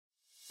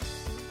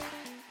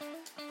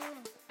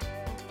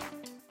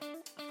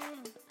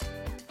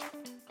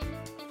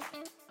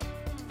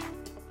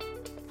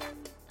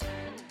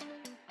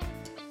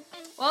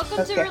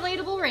Welcome to Okay.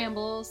 Relatable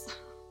Rambles.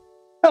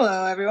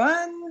 Hello,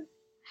 everyone.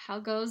 How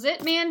goes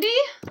it, Mandy?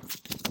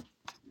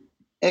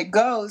 It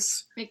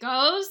goes. It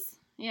goes?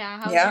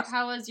 Yeah.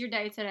 How was your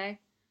day today?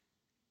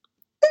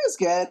 It was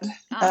good.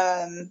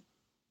 Oh.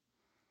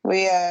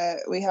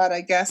 We had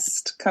a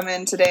guest come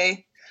in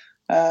today.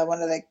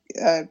 One of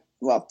the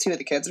two of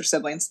the kids are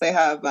siblings. They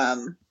have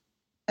an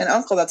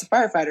uncle that's a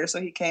firefighter, so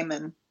he came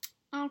and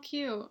Oh,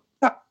 cute.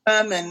 talked to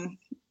them and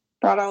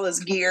brought all his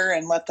gear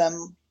and let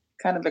them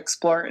kind of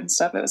explore it and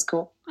stuff. It was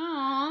cool.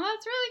 Oh,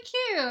 that's really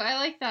cute. I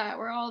like that.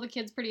 Were all the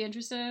kids pretty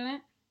interested in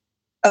it?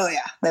 Oh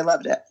yeah, they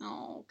loved it.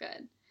 Oh,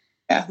 good.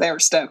 Yeah, they were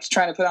stoked.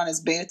 Trying to put on his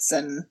boots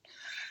and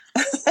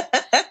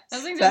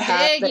Those things are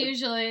big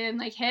usually and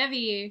like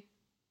heavy.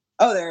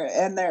 Oh,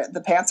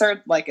 the pants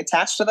are like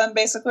attached to them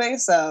basically.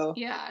 So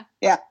yeah.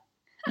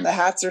 And the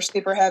hats are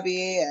super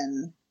heavy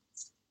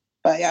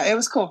but yeah, it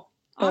was cool.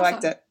 Awesome. I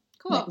liked it.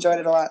 Cool. I enjoyed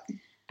it a lot.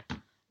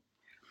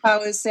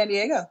 How is San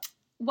Diego?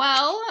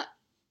 Well,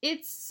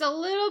 it's a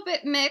little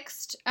bit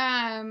mixed.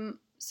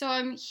 So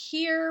I'm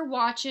here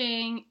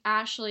watching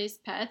Ashley's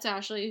pets.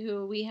 Ashley,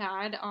 who we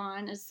had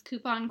on as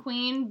Coupon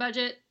Queen,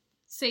 budget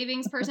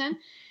savings person.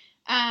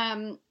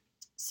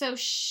 So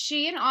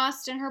she and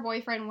Austin, her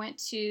boyfriend, went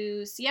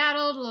to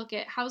Seattle to look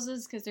at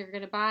houses because they're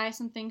going to buy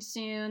something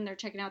soon. They're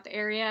checking out the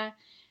area.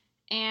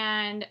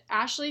 And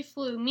Ashley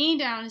flew me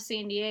down to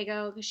San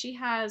Diego because she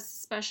has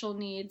special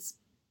needs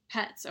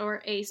pets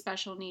or a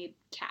special need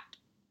cat,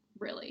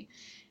 really.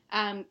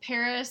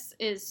 Paris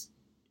is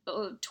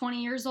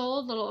 20 years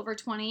old, a little over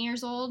 20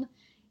 years old.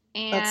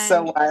 And that's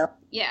so wild.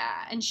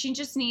 Yeah, and she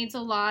just needs a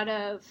lot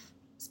of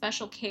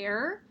special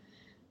care.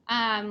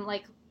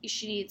 Like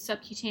she needs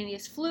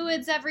subcutaneous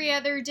fluids every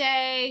other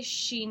day.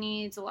 She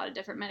needs a lot of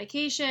different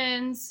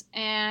medications.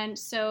 And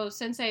so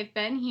since I've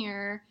been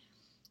here,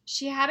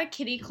 she had a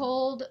kitty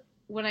cold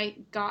when I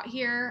got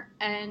here,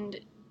 and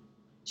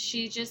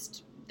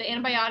the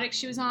antibiotics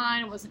she was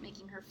on wasn't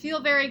making her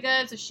feel very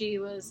good, so she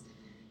was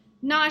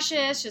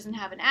nauseous, she doesn't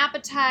have an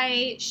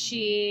appetite,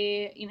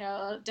 she,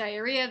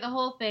 diarrhea, the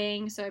whole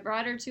thing. So I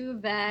brought her to a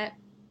vet,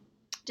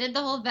 did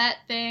the whole vet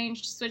thing,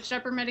 she switched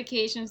up her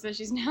medication, so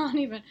she's now on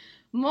even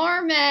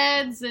more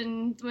meds,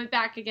 and went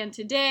back again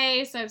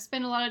today. So I've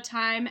spent a lot of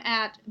time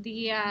at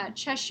the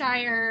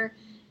Cheshire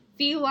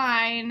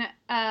Feline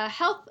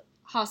Health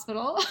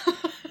Hospital.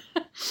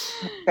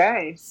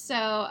 Okay.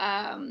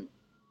 So,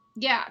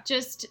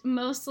 just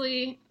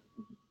mostly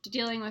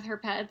dealing with her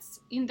pets.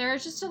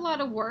 There's just a lot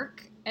of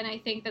work, and I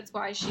think that's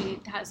why she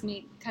has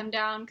me come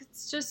down. 'Cause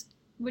it's just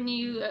when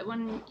you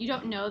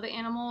don't know the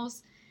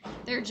animals,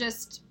 they're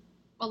just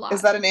a lot.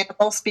 Is that an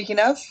animal, speaking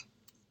of?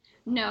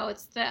 No,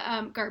 it's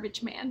the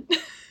garbage man.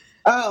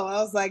 Oh, I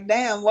was like,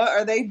 damn, what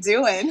are they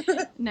doing?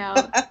 No,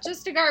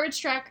 just a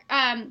garbage truck.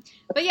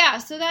 But yeah,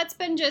 so that's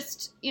been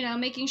just,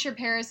 making sure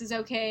Paris is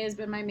okay has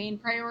been my main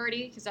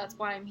priority because that's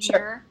why I'm here.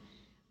 Sure.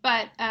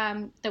 But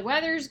the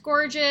weather's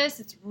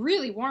gorgeous. It's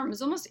really warm.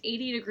 It's almost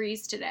 80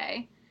 degrees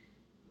today.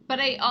 But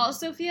I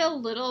also feel a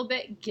little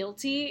bit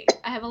guilty.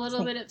 I have a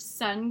little bit of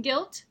sun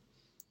guilt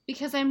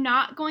because I'm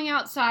not going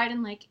outside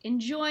and like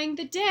enjoying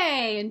the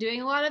day and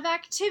doing a lot of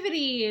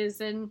activities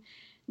and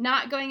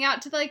not going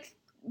out to like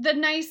the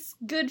nice,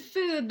 good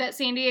food that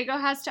San Diego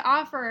has to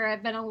offer.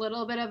 I've been a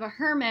little bit of a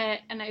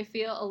hermit, and I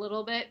feel a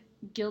little bit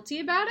guilty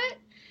about it.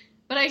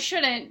 But I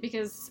shouldn't,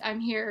 because I'm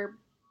here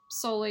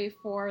solely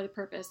for the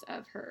purpose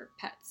of her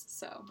pets.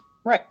 So,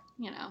 right.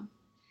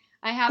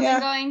 I have been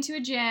going to a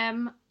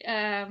gym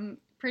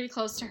pretty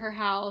close to her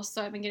house,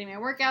 so I've been getting my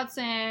workouts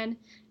in, and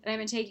I've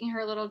been taking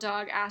her little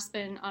dog,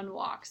 Aspen, on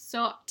walks.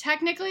 So,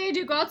 technically, I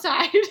do go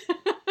outside.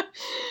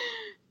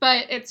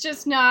 But it's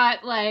just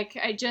not, like,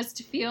 I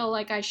just feel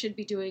like I should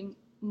be doing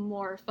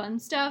more fun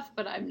stuff,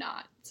 but I'm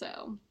not,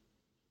 so.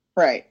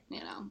 Right.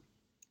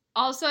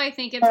 Also, I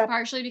think it's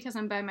partially because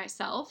I'm by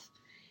myself,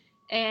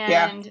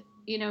 and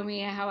you know me,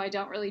 how I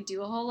don't really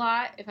do a whole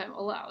lot if I'm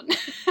alone.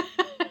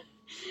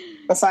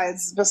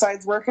 Besides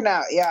working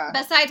out, yeah.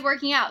 Besides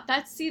working out.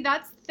 That's the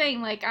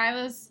thing, like, I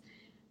was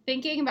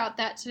thinking about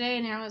that today,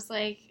 and I was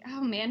like,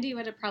 oh, Mandy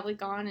would have probably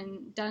gone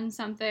and done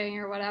something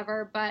or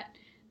whatever, but...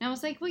 And I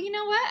was like, well, you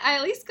know what? I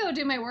at least go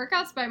do my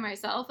workouts by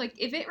myself. Like,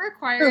 if it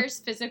requires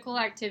physical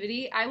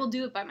activity, I will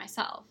do it by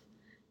myself.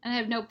 And I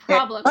have no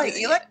problem doing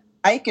it.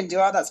 I can do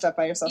all that stuff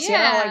by yourself.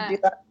 Yeah. See,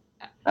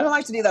 I don't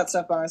like to do that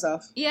stuff by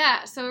myself.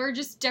 Yeah, so we're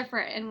just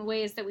different in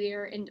ways that we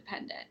are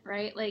independent,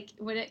 right? Like,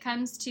 when it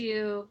comes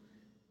to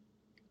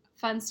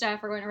fun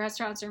stuff or going to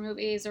restaurants or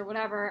movies or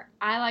whatever,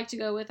 I like to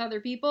go with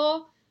other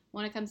people.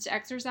 When it comes to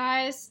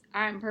exercise,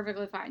 I'm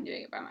perfectly fine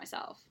doing it by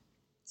myself.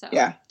 So,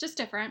 just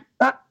different.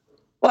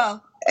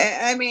 Well,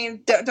 I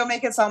mean, don't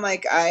make it sound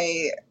like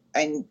I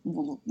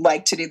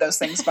like to do those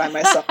things by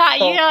myself.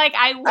 You're like,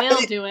 I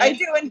will do it. I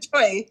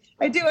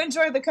do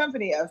enjoy the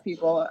company of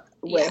people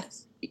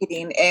with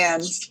eating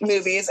and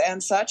movies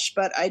and such,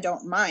 but I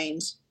don't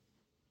mind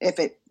if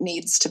it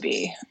needs to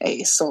be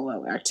a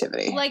solo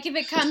activity. Like, if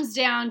it comes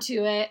down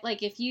to it,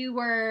 like, if you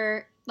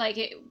were, like,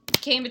 it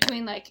came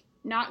between, like,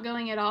 not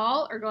going at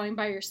all or going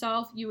by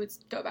yourself, you would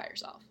go by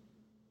yourself.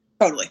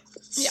 Totally.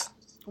 Yeah.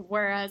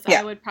 Whereas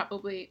Yeah. I would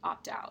probably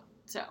opt out.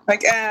 So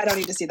Like, I don't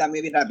need to see that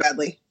movie that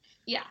badly.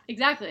 yeah,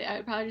 exactly. I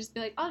would probably just be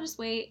like, I'll just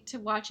wait to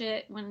watch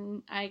it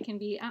when I can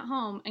be at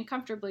home and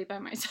comfortably by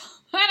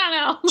myself. I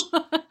don't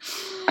know.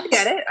 I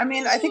get it. I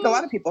mean, I think a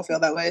lot of people feel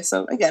that way,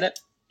 so I get it.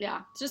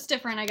 Yeah, it's just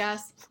different, I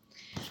guess.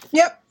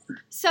 Yep.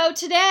 So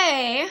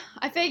today,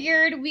 I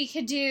figured we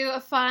could do a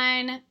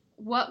fun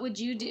What Would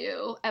You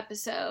Do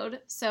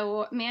episode.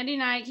 So Mandy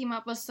and I came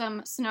up with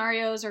some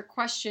scenarios or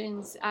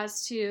questions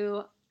as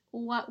to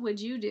what would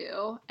you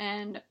do,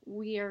 and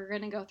we are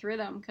going to go through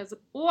them because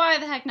why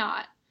the heck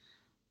not?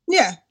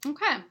 Yeah.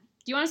 Okay. Do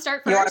you want to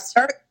start first? You want to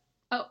start?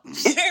 Oh.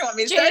 You want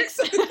me to Jinx.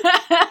 start?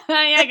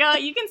 Yeah, go.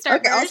 You can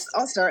start Okay, first.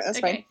 I'll start. That's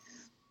Okay.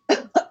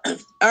 fine.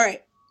 All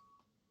right.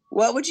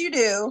 What would you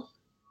do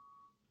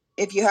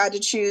if you had to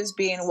choose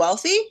being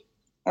wealthy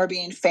or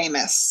being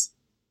famous?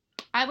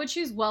 I would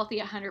choose wealthy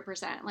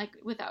 100%, like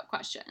without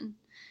question.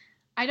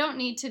 I don't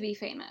need to be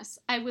famous.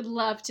 I would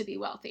love to be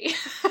wealthy.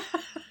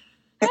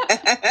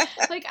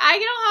 Like, I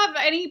don't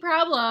have any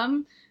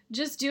problem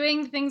just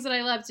doing things that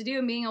I love to do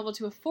and being able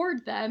to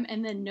afford them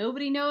and then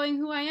nobody knowing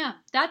who I am.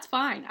 That's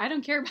fine. I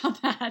don't care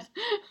about that.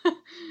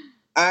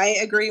 I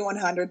agree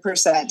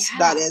 100%. Yeah.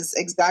 That is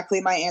exactly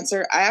my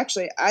answer. I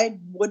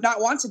would not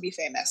want to be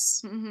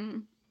famous. Mm-hmm.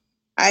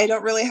 I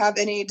don't really have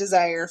any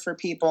desire for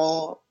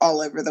people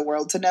all over the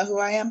world to know who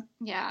I am.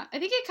 Yeah, I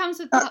think it comes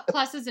with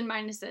pluses and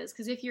minuses,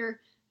 because if you're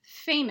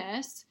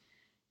famous,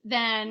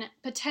 then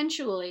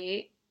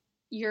potentially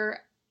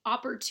your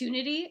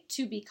opportunity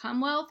to become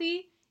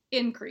wealthy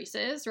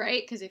increases,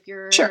 right? Because if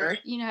you're, Sure.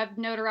 have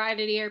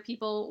notoriety or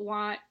people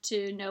want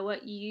to know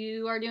what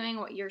you are doing,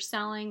 what you're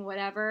selling,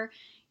 whatever,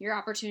 your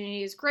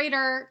opportunity is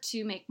greater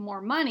to make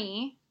more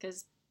money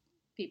because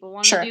people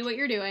want to do what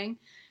you're doing.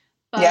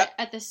 But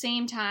at the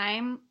same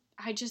time,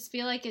 I just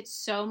feel like it's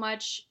so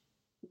much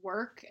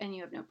work and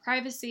you have no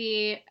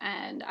privacy,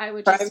 and I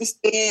would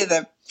just...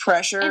 the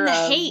pressure,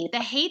 and the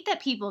hate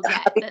that people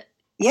get.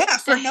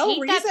 For no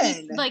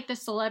reason. Like the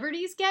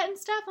celebrities get and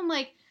stuff. I'm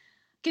like,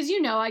 because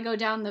I go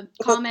down the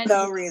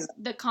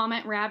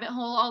comment rabbit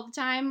hole all the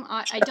time.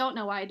 I don't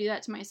know why I do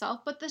that to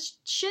myself, but the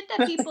shit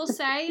that people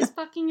say is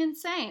fucking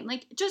insane.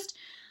 Like, just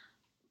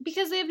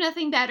because they have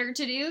nothing better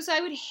to do. So I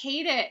would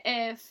hate it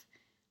if,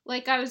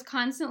 like, I was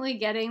constantly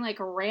getting, like,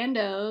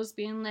 randos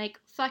being like,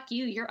 fuck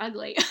you, you're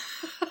ugly.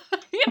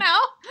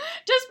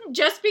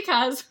 Just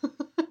because.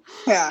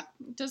 Yeah.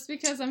 Just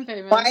because I'm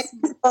famous. Why do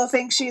people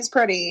think she's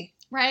pretty?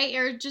 Right?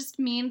 Or just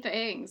mean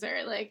things.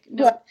 Or, like,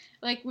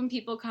 like when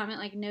people comment,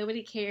 like,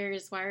 nobody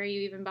cares, why are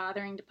you even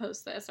bothering to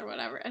post this or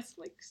whatever. It's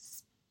like,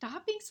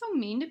 stop being so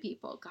mean to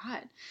people.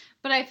 God.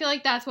 But I feel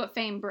like that's what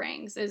fame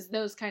brings, is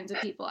those kinds of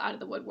people out of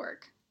the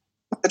woodwork.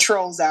 The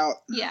trolls out.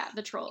 Yeah,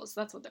 the trolls.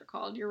 That's what they're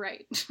called. You're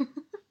right.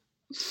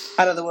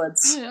 Out of the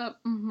woods. Yep.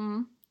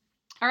 Mm-hmm.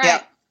 All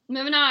right.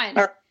 Moving on.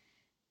 All right.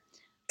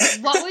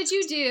 What would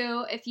you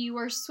do if you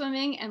were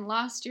swimming and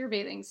lost your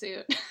bathing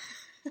suit?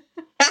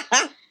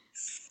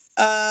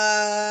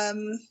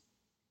 Well,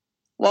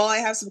 I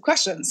have some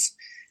questions.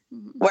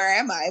 Mm-hmm. Where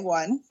am I?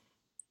 One.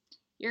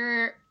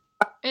 You're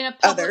in a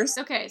public... Others.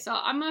 Okay, so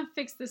I'm going to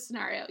fix this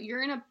scenario.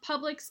 You're in a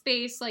public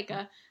space, like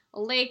a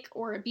lake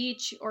or a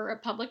beach or a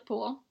public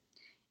pool.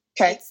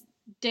 Okay. It's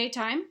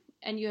daytime,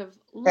 and you have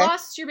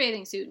lost your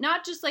bathing suit.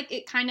 Not just like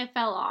it kind of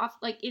fell off.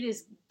 Like, it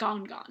is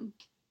gone.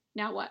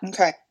 Now what?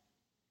 Okay.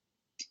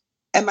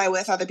 Am I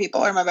with other people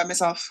or am I by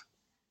myself?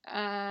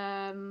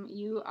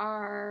 You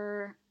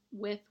are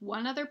with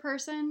one other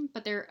person,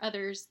 but there are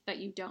others that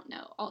you don't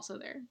know also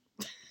there.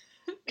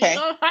 Okay.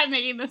 I'm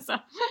making this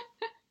up.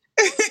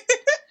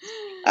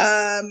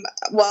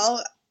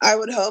 Well, I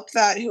would hope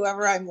that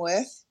whoever I'm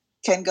with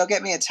can go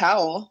get me a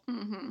towel.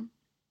 Mm-hmm.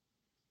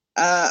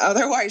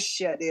 Otherwise,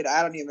 shit, dude,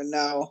 I don't even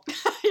know.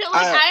 You're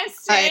like, I'm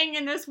staying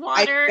in this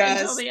water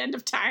until the end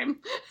of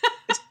time.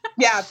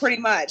 Yeah, pretty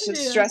much. It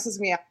stresses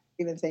me out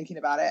even thinking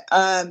about it.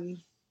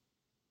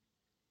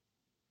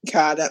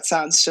 God, that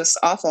sounds just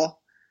awful.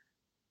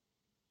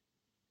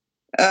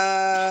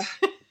 I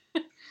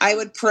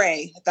would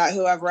pray that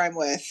whoever I'm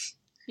with,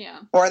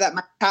 or that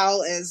my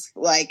towel is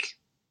like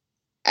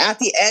at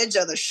the edge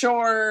of the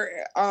shore,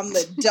 on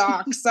the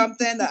dock,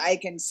 something that I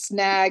can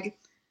snag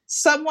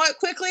somewhat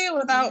quickly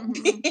without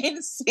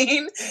being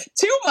seen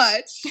too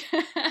much.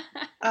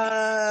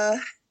 God,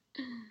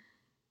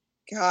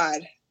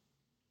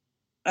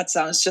 that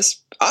sounds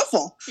just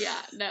awful.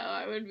 Yeah, no,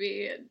 I would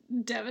be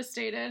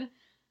devastated.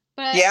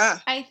 But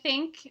I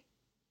think,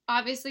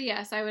 obviously,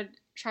 yes, I would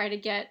try to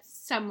get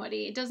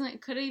somebody.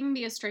 It could even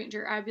be a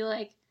stranger. I'd be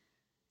like,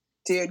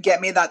 dude,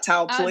 get me that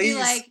towel, please. I'd be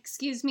like,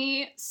 excuse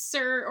me,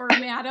 sir or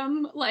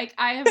madam, like,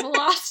 I have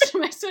lost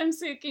my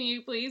swimsuit. Can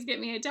you please get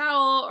me a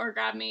towel or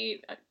grab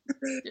me a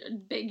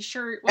big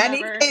shirt,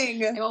 whatever.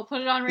 Anything. I will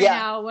put it on right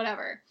now,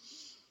 whatever.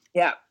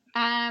 Yeah.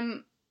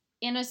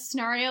 In a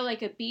scenario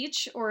like a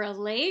beach or a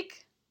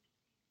lake,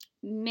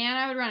 man,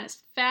 I would run as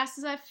fast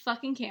as I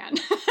fucking can.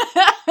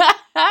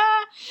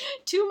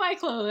 To my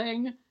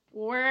clothing,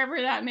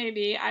 wherever that may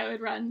be, I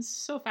would run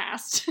so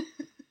fast.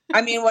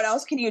 I mean, what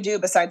else can you do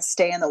besides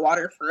stay in the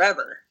water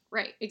forever?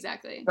 Right,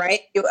 exactly.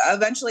 Right?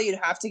 Eventually you'd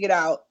have to get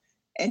out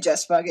and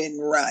just fucking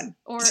run.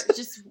 Or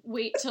just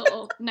wait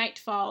till night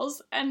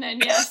falls and then,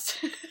 yes.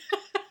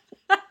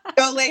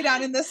 Go lay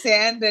down in the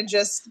sand and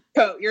just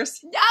coat your... Oh,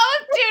 dude,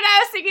 I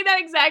was thinking that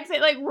exact same,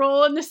 like,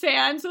 roll in the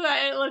sand so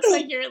that it looks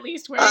like you're at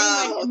least wearing,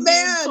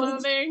 like,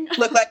 clothing.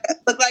 Look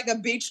like a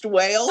beached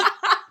whale.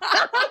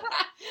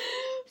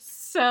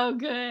 So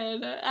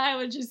good. I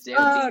would just...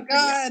 God.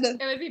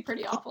 It would be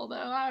pretty awful, though.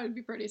 I would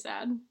be pretty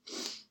sad.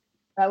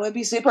 That would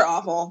be super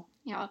awful.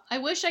 Yeah. I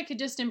wish I could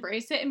just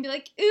embrace it and be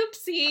like,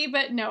 oopsie,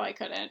 but no, I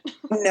couldn't.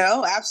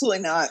 No, absolutely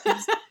not.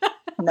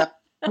 No.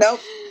 Nope.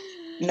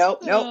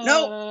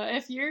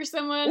 If you're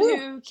someone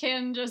who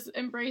can just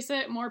embrace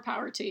it, more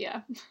power to you.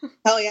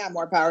 Hell yeah,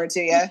 more power to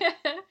you.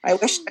 I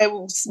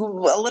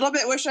little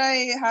bit wish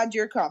I had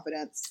your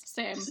confidence.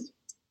 Same.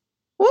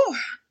 Woo.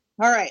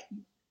 All right.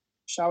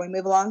 Shall we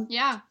move along?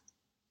 Yeah.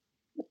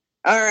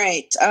 All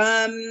right.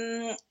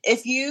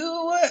 If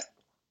you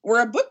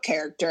were a book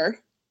character,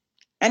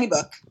 any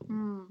book,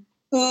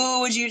 who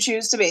would you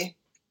choose to be?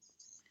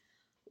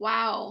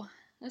 Wow.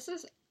 This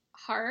is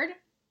hard.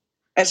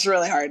 It's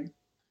really hard.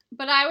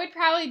 But I would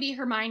probably be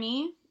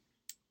Hermione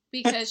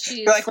because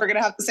she's... I feel like we're going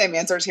to have the same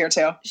answers here,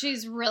 too.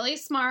 She's really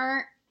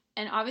smart,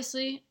 and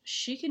obviously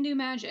she can do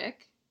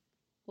magic.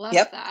 Love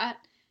that.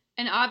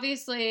 And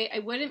obviously I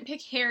wouldn't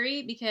pick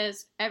Harry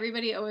because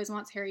everybody always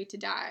wants Harry to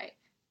die.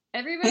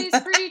 Everybody's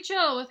pretty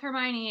chill with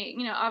Hermione,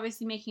 you know,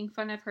 obviously making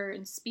fun of her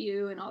and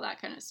spew and all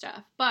that kind of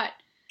stuff. But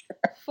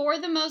for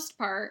the most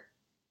part,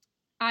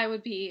 I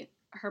would be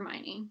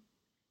Hermione.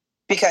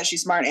 Because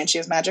she's smart and she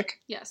has magic?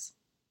 Yes.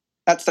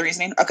 That's the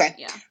reasoning? Okay.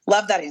 Yeah.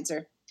 Love that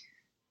answer.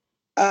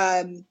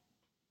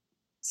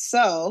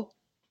 So,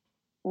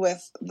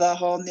 with the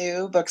whole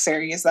new book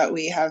series that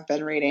we have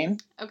been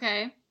reading.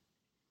 Okay.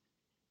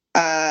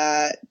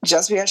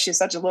 Just because she's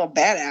such a little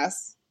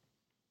badass,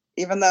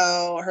 even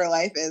though her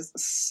life is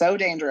so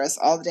dangerous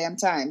all the damn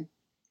time.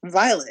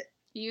 Violet.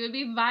 You would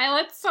be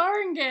Violet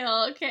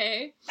Sorrengail.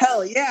 Okay.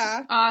 Hell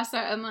yeah.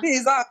 Awesome.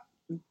 She's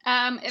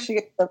awesome. She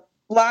gets to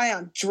fly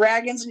on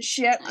dragons and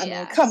shit. I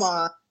mean, come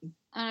on.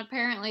 And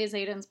apparently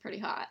Xaden's pretty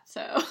hot,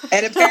 so.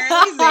 And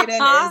apparently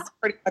Xaden is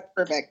pretty much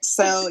perfect.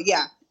 So,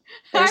 yeah.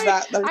 There's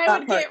that I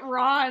would get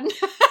Ron.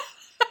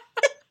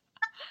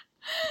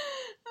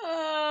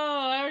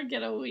 Oh, I would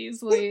get a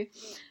Weasley.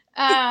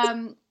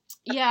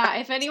 Yeah,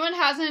 if anyone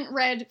hasn't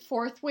read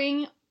Fourth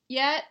Wing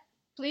yet,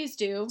 please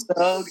do.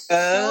 So good.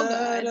 So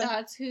good.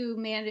 That's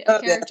who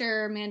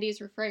character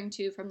Mandy's referring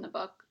to from the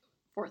book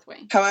Fourth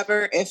Wing.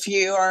 However, if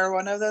you are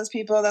one of those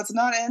people that's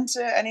not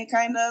into any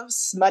kind of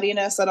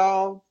smuttiness at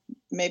all,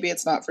 maybe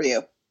it's not for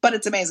you. But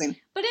it's amazing.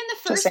 But in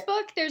the first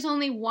book, there's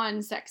only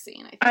one sex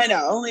scene, I think. I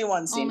know, only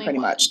one scene pretty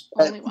much.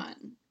 Only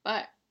one.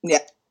 But yeah.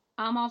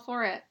 I'm all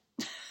for it.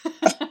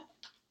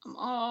 I'm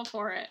all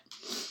for it.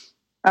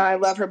 I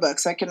love her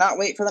books. I cannot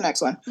wait for the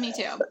next one. Me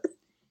too.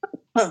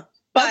 But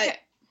okay.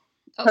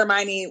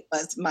 Hermione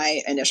was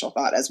my initial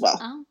thought as well.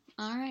 Oh,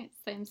 all right.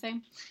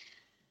 Same.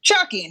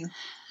 Shocking.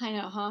 I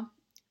know, huh?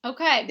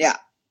 Okay. Yeah.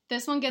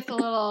 This one gets a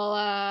little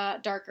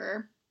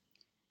darker.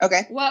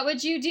 Okay. What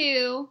would you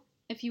do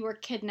if you were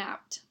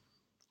kidnapped?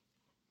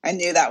 I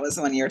knew that was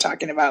the one you were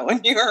talking about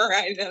when you were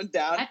writing them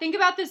down. I think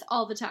about this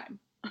all the time.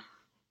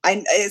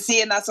 I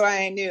see, and that's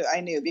why I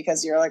knew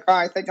because you're like, oh,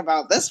 I think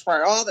about this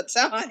part all the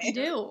time. I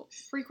do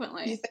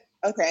frequently.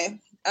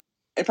 Okay,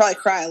 I'd probably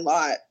cry a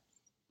lot.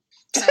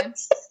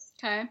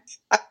 Okay.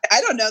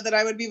 I don't know that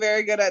I would be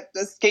very good at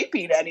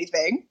escaping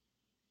anything.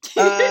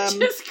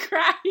 Just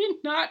crying,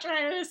 not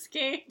trying to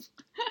escape.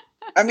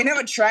 I mean, I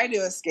would try to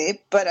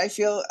escape, but I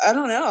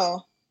don't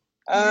know.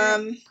 You're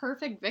a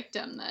perfect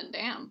victim, then.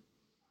 Damn.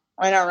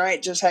 I know,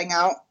 right? Just hang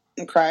out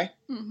and cry.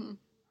 Mm-hmm.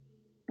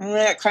 I mean,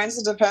 it kind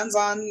of depends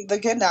on the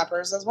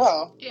kidnappers as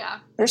well. Yeah.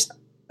 There's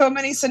so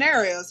many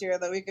scenarios here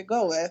that we could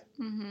go with.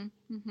 Mm-hmm.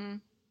 Mm-hmm.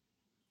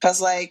 Because,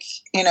 like,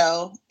 you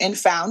know, in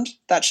Found,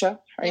 that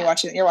show. You're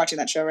watching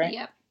that show, right?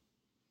 Yep.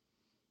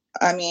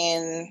 I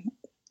mean,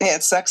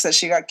 it sucks that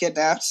she got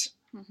kidnapped.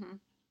 Mm-hmm.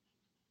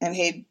 And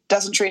he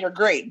doesn't treat her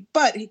great,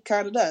 but he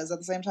kind of does at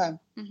the same time.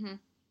 Mm-hmm.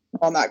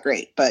 Well, not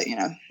great, but, you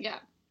know. Yeah.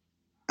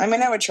 I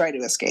mean, I would try to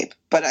escape,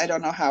 but I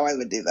don't know how I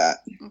would do that.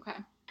 Okay.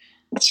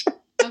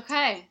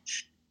 Okay.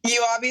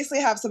 You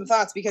obviously have some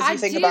thoughts because you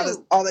think about this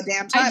all the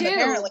damn time,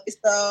 apparently.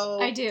 So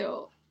I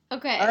do.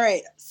 Okay. All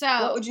right. So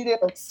what would you do?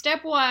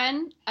 Step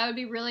one, I would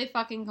be really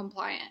fucking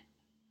compliant.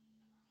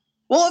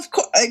 Well, of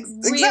course,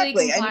 exactly.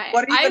 Really compliant. I mean,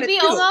 what are you gonna do?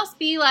 Almost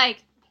be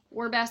like,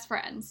 we're best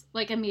friends,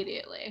 like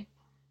immediately.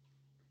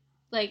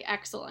 Like,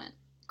 excellent,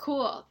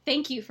 cool.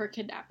 Thank you for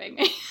kidnapping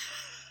me.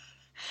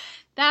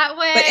 That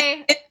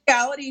way. But in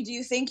reality, do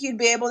you think you'd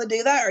be able to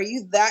do that? Are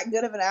you that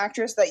good of an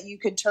actress that you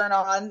could turn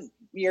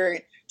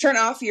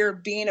off your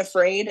being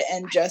afraid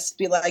and just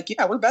be like,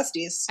 yeah, we're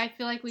besties? I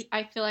feel like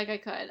I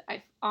could.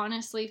 I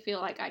honestly feel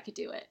like I could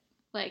do it.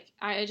 Like,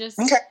 I just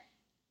okay.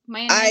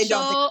 My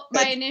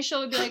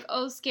initial would be like,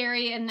 oh,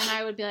 scary, and then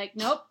I would be like,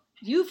 nope,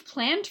 you've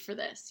planned for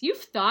this. You've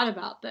thought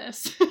about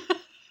this.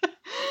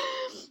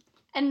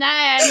 And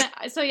then,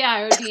 so yeah,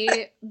 it would be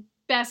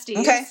besties.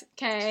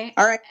 Okay.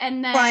 All right.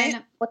 And then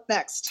fine. What's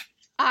next?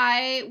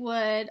 I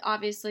would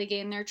obviously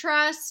gain their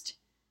trust,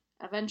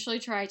 eventually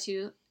try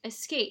to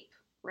escape,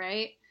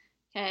 right?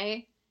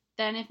 Okay.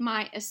 Then if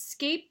my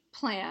escape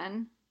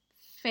plan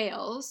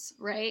fails,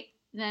 right,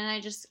 then I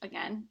just,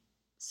 again,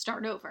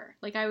 start over.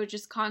 Like I would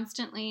just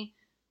constantly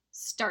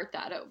start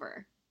that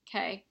over.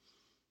 Okay.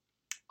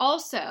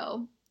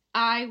 Also,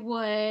 I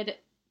would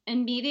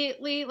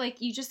immediately,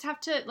 like, you just have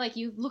to, like,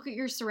 you look at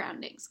your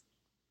surroundings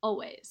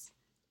always.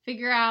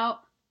 Figure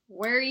out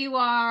where you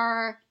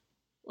are,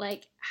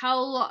 like,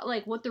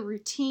 like, what the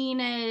routine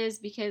is,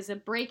 because a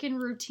break in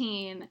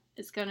routine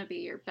is going to be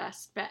your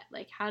best bet.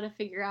 Like, how to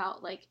figure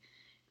out, like,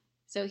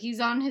 so he's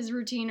on his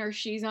routine or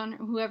she's on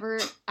whoever,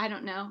 I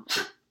don't know.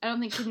 I don't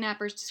think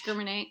kidnappers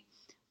discriminate,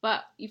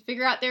 but you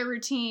figure out their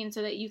routine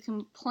so that you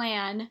can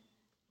plan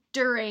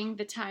during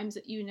the times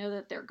that you know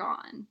that they're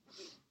gone.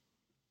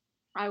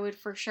 I would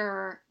for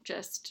sure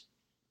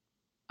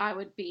I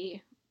would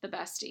be the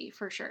bestie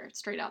for sure,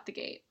 straight out the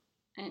gate,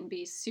 and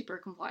be super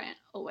compliant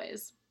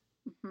always.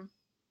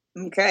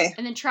 Mm-hmm. Okay.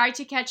 And then try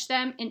to catch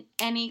them in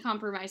any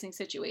compromising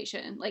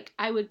situation. Like,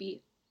 I would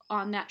be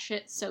on that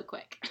shit so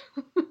quick.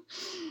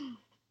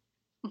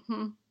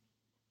 Mm-hmm.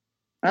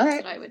 That's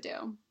right. what I would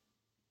do.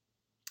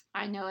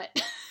 I know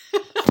it.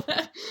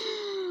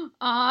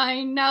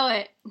 I know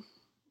it.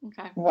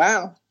 Okay.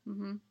 Wow.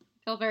 Mm-hmm.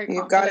 I feel very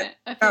confident.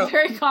 I feel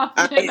very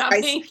confident about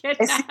being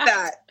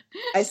kidnapped.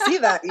 I see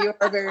that. You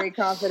are very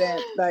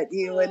confident that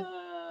you would.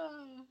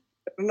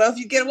 I don't know if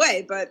you get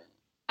away, but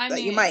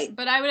you might.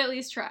 But I would at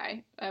least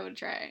try. I would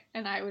try.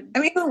 And I would. I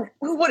mean,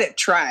 who wouldn't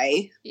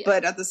try? Yeah.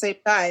 But at the same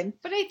time.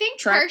 But I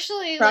think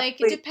partially, like,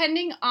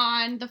 depending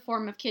on the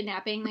form of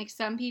kidnapping, like,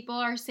 some people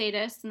are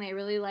sadists and they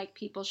really like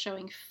people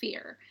showing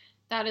fear.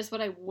 That is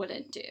what I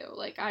wouldn't do.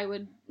 Like, I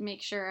would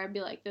make sure I'd be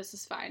like, this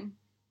is fine.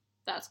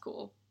 That's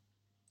cool.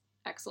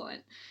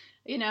 Excellent.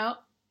 You know?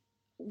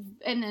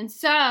 And then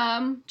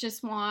some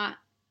just want,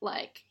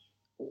 like,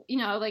 you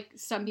know, like,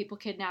 some people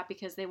kidnap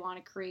because they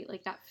want to create,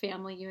 like, that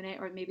family unit,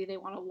 or maybe they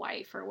want a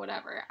wife or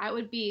whatever. I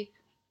would be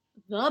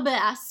the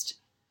best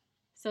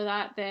so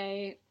that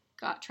they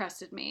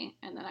trusted me,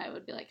 and then I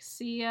would be like,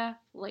 see ya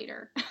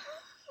later.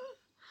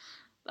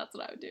 That's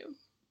what I would do.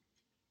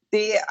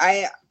 See,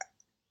 I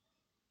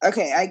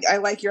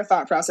like your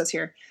thought process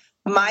here.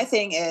 My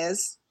thing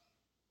is,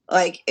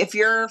 like, if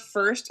your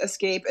first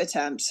escape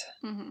attempt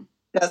mm-hmm.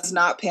 does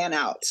not pan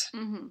out,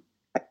 mm-hmm.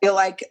 I feel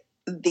like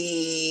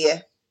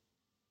the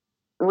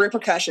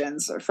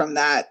repercussions from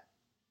that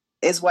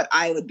is what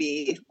I would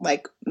be,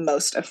 like,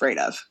 most afraid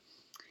of.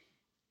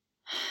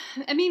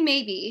 I mean,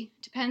 maybe.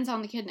 Depends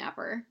on the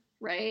kidnapper,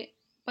 right?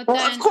 But well,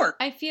 then of course.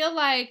 I feel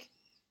like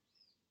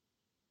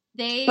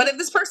But if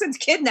this person's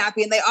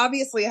kidnapping, they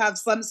obviously have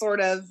some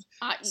sort of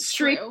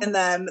streak in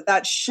them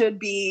that should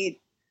be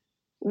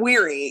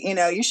weary. You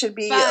know, you should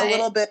be a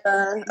little bit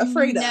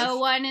afraid of. No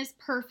one is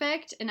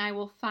perfect, and I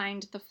will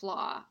find the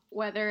flaw,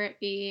 whether it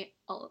be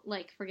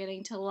like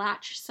forgetting to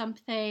latch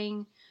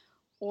something,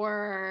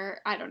 or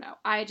I don't know.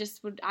 I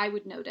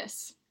would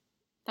notice.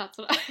 That's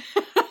what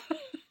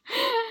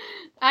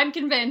I'm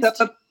convinced.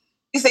 So,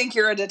 you think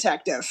you're a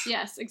detective?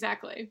 Yes,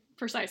 exactly.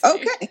 Precisely.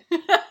 Okay.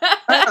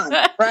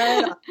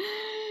 Right on.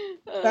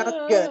 That's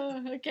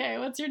good. Okay,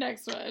 what's your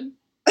next one?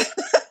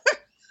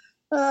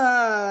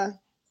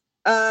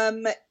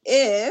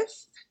 If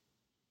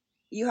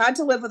you had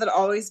to live with it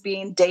always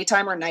being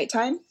daytime or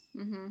nighttime,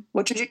 mm-hmm.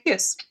 which would you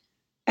choose?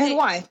 And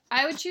why?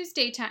 I would choose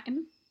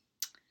daytime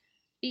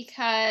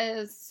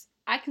because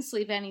I can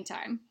sleep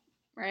anytime,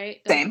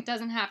 right? Same. It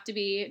doesn't have to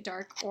be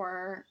dark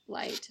or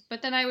light.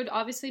 But then I would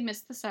obviously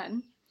miss the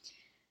sun.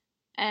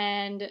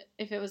 And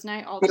if it was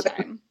night all the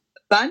time.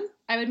 Sun?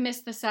 I would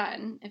miss the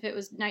sun if it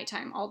was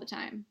nighttime all the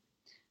time.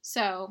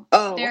 So,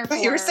 therefore...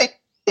 you were saying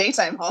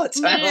daytime all the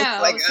time. No,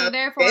 like, so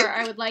therefore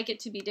I would like it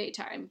to be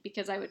daytime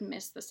because I would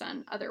miss the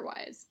sun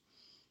otherwise.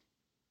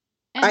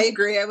 And I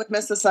agree. I would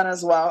miss the sun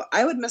as well.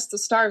 I would miss the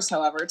stars,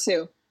 however,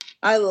 too.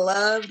 I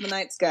love the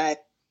night sky.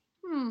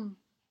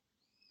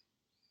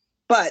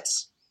 But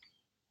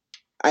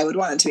I would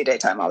want it to be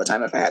daytime all the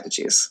time if I had to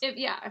choose.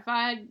 If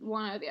I had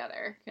one or the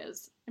other.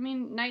 Because, I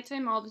mean,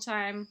 nighttime all the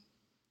time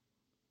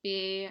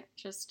be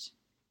just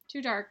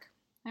too dark.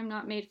 I'm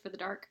not made for the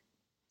dark.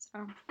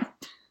 So...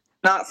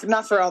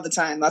 Not for all the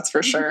time, that's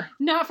for sure.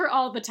 Not for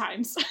all the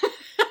times.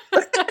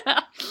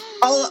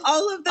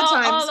 all of the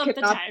times could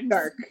not be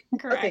dark.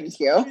 Correct. Thank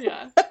you.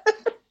 Yeah.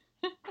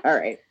 All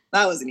right.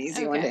 That was an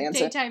easy one to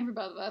answer. Daytime for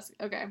both of us.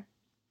 Okay.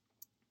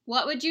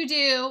 What would you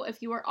do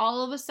if you were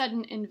all of a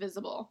sudden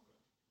invisible?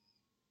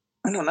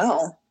 I don't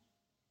know.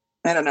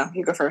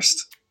 You go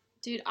first.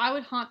 Dude, I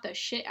would haunt the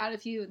shit out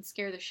of you and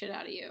scare the shit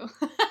out of you.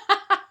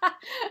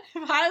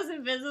 If I was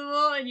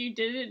invisible and you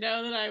didn't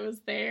know that I was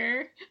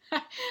there,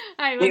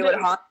 you would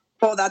haunt.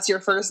 Oh, that's your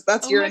first.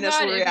 That's your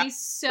initial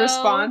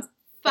response.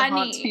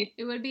 Funny.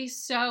 It would be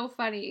so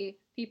funny.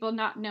 people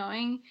not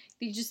knowing,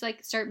 they just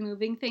like start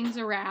moving things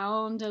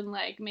around and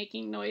like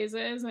making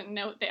noises, and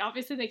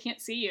they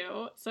can't see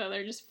you, so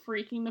they're just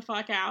freaking the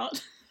fuck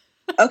out.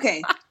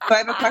 Okay, so I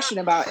have a question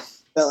about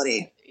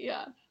invisibility.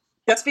 Yeah.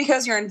 Just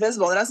because you're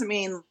invisible, it doesn't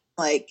mean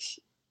like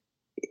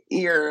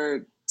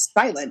you're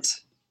silent.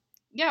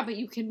 Yeah, but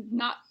you can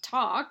not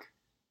talk.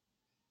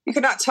 You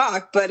cannot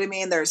talk, but I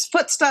mean, there's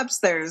footsteps.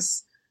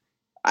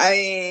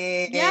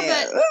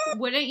 Yeah, but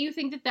wouldn't you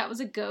think that was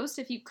a ghost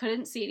if you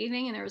couldn't see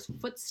anything and there was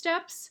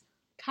footsteps?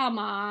 Come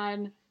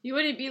on. You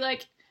wouldn't be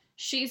like,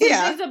 she's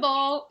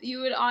invisible.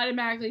 You would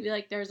automatically be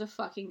like, there's a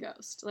fucking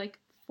ghost. Like,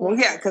 well,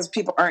 yeah, because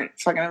people aren't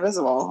fucking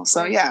invisible.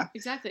 So, right. Yeah.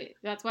 Exactly.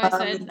 That's why I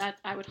said that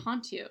I would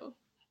haunt you.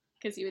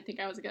 Because you would think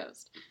I was a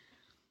ghost.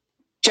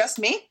 Just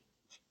me?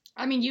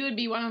 I mean, you would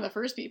be one of the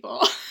first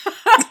people.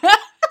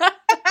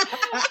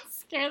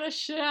 Scare the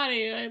shit out of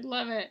you. I'd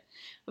love it.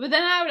 But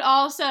then I would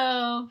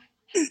also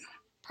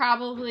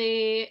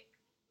probably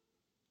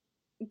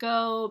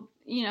go,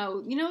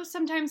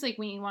 sometimes like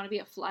when you want to be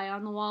a fly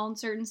on the wall in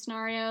certain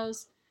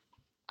scenarios,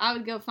 I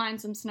would go find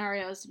some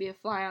scenarios to be a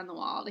fly on the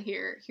wall to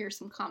hear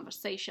some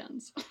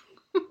conversations.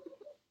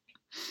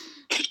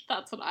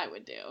 That's what I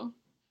would do.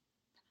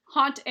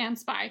 Haunt and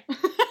spy.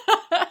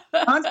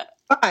 Haunt and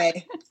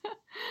spy.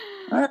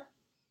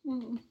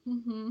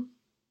 Mm-hmm.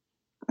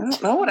 I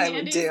don't know what I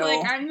would do.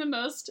 Like, I'm the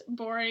most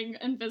boring,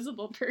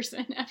 invisible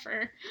person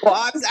ever. Well,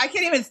 I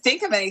can't even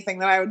think of anything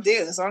that I would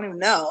do, so I don't even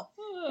know.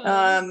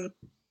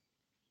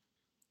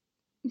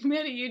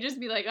 Maybe you just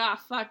be like,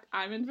 fuck,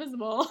 I'm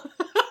invisible.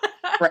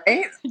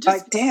 Right?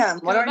 Like, damn,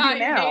 what do I do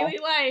now? Daily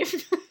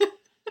life.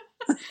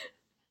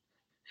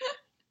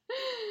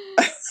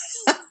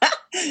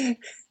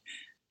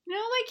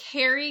 Like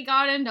Harry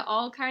got into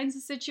all kinds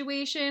of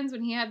situations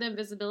when he had the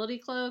invisibility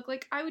cloak.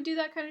 Like, I would do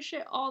that kind of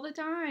shit all the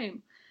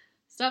time.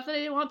 Stuff that I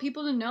didn't want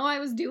people to know I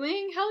was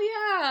doing? Hell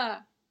yeah!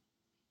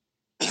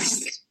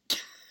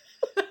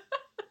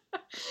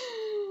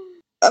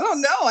 I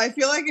don't know. I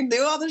feel like I can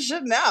do all this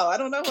shit now. I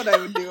don't know what I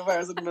would do if I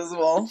was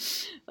invisible.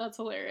 That's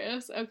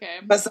hilarious.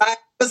 Okay.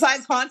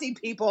 Besides haunting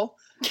people.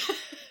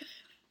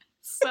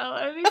 So,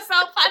 it'd be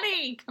so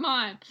funny. Come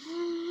on.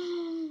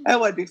 It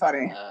would be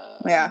funny.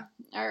 Yeah.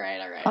 All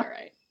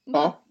right.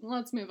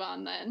 Let's move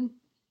on then.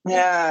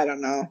 Yeah, I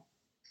don't know.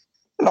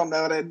 I don't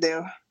know what I'd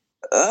do.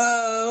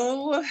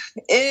 Oh,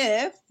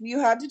 if you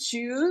had to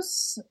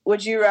choose,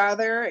 would you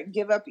rather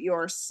give up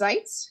your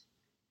sight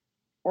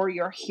or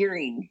your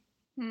hearing?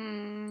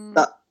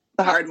 The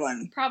hard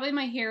one. Probably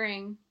my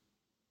hearing.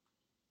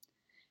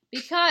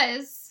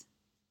 Because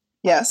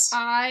yes,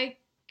 I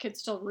could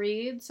still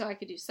read, so I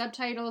could do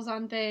subtitles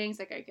on things.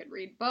 Like, I could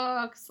read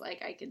books.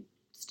 Like, I could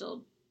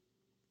still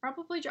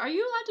probably... Are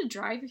you allowed to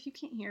drive if you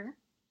can't hear?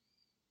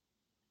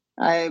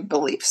 I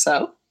believe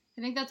so.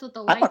 I think that's what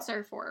the lights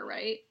are for,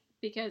 right?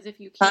 Because if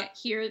you can't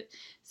hear...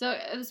 So,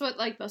 that's what,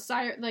 like, the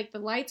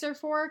lights are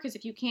for, because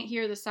if you can't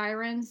hear the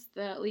sirens,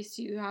 at least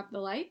you have the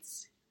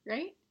lights,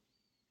 right?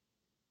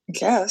 I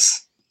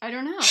guess. I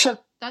don't know.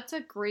 That's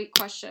a great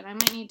question. I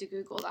might need to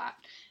Google that.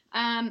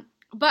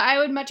 But I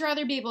would much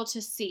rather be able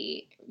to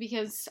see,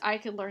 because I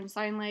could learn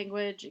sign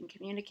language and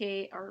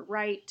communicate or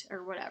write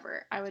or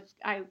whatever. I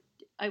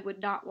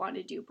would not want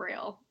to do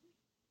Braille.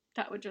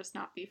 That would just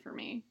not be for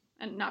me.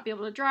 And not be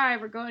able to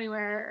drive or go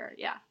anywhere.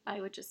 Yeah, I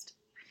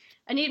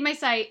need my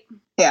sight.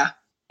 Yeah,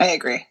 I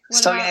agree.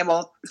 Still being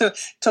able to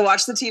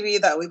watch the TV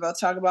that we both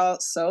talk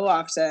about so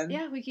often.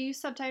 Yeah, we can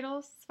use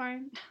subtitles. It's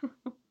fine.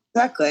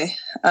 Exactly.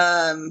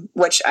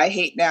 Which I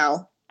hate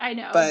now. I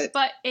know. But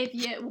if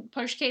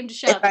push came to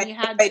shove and you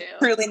had to. If I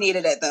truly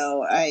needed it,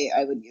 though,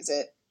 I would use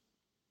it.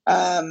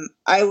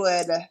 I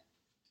would...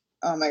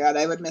 Oh my God,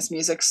 I would miss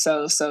music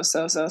so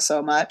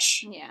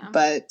much. Yeah.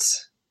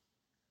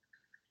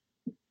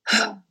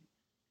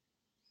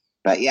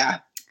 But yeah,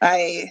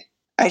 I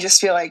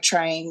just feel like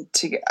trying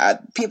to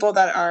get people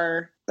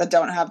that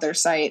don't have their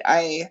sight.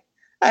 I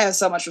have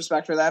so much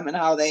respect for them and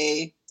how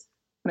they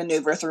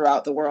maneuver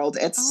throughout the world.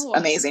 It's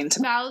amazing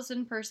to me.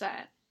 1,000%.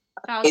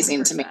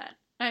 Amazing to me.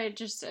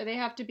 They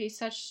have to be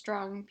such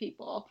strong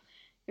people.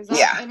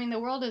 Yeah. I mean, the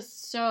world is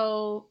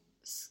so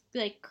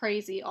like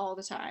crazy all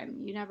the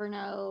time. You never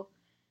know,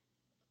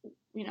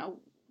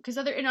 because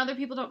other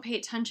people don't pay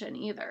attention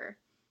either.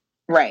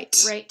 Right.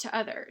 Right, to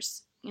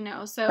others,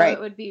 so right. It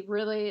would be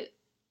really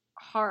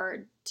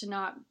hard to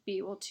not be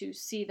able to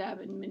see them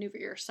and maneuver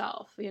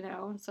yourself,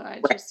 So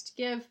I just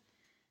give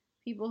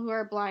people who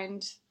are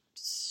blind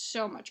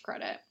so much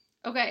credit.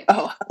 Okay.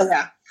 Oh,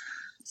 yeah.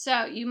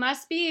 So you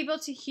must be able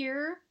to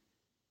hear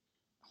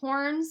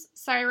horns,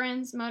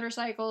 sirens,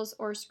 motorcycles,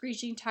 or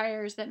screeching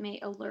tires that may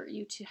alert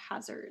you to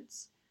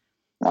hazards.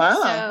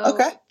 Wow. So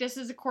okay. This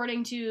is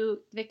according to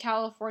the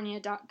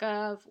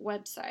California.gov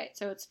website.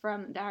 So it's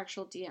from the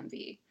actual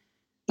DMV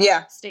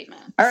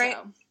statement. All right.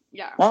 So,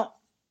 yeah. Well,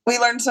 we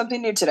learned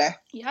something new today.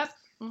 Yep.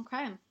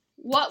 Okay.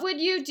 What would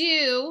you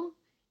do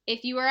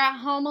if you were at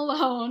home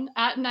alone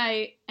at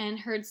night and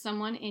heard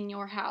someone in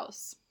your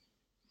house?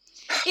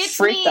 It's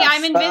me.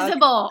 I'm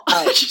invisible.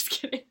 Just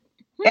kidding.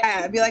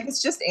 Yeah, I'd be like,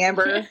 it's just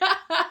Amber.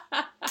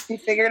 She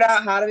figured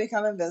out how to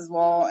become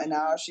invisible, and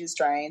now she's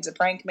trying to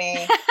prank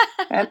me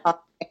and haunt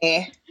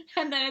me.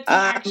 And then it's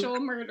an actual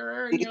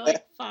murderer, and you're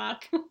like,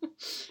 fuck.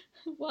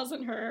 It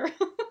wasn't her.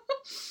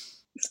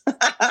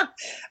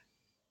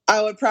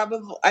 I would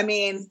probably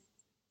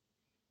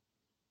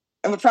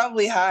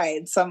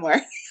hide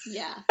somewhere.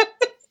 Yeah,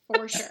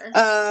 for sure.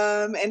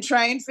 And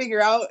try and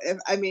figure out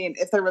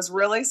if there was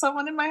really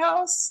someone in my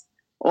house,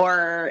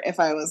 or if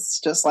I was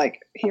just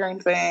like hearing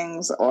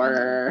things,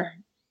 or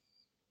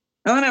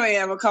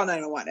I would call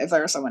 911 if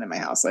there was someone in my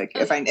house. Like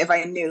if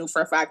I knew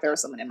for a fact there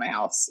was someone in my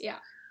house. Yeah.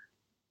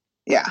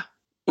 Yeah.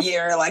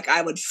 You're like,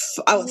 I would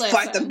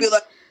fight them, be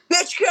like,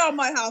 bitch, get out of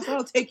my house,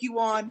 I'll take you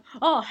on.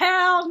 Oh,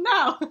 hell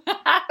no.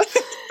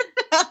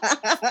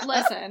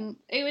 Listen,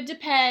 it would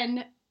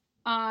depend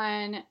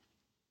on,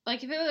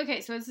 like, if it was,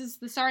 okay, so this is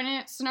the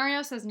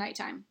scenario says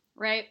nighttime,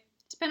 right?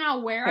 Depending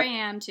on where I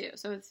am, too.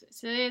 So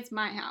it's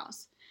my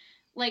house.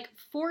 Like,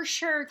 for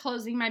sure,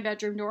 closing my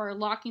bedroom door,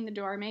 locking the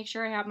door, make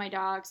sure I have my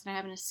dogs and I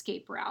have an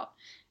escape route,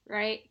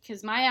 right?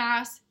 Because my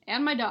ass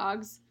and my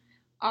dogs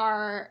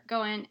are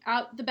going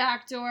out the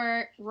back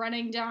door,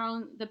 running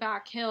down the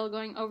back hill,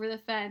 going over the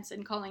fence,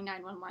 and calling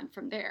 911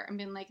 from there and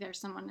being like, there's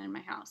someone in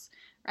my house,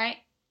 right?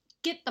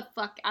 Get the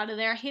fuck out of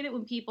there. I hate it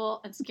when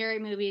people in scary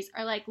movies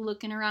are like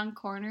looking around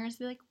corners.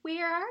 They're like,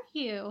 where are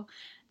you?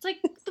 It's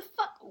like, the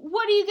fuck,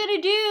 what are you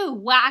gonna do?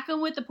 Whack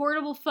them with the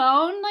portable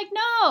phone? Like,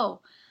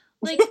 no.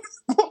 Like,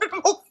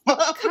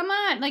 come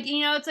on. Like,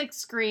 it's like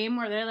Scream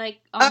where they're like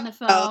on the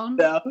phone.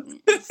 No.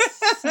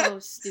 So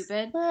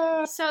stupid.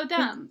 So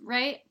dumb,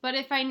 right? But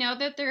if I know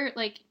that they're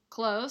like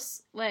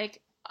close,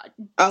 like...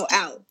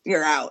 out.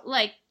 You're out.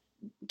 Like,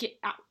 get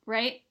out,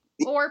 right?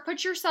 Or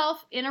put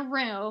yourself in a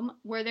room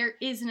where there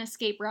is an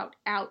escape route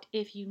out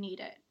if you need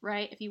it,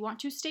 right? If you want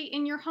to stay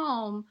in your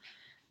home,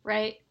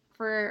 right?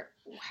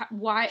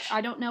 Why,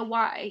 I don't know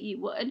why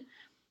you would.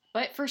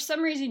 But for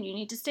some reason, you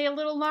need to stay a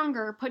little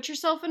longer. Put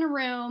yourself in a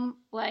room,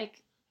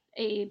 like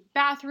a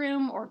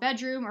bathroom or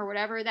bedroom or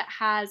whatever, that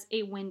has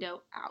a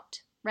window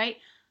out, right?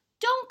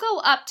 Don't go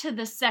up to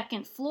the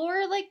second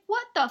floor. Like,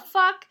 what the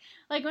fuck?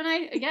 Like, when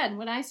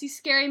I see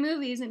scary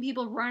movies and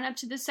people run up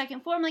to the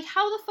second floor, I'm like,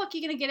 how the fuck are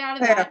you going to get out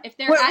of that if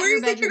they're at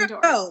your bedroom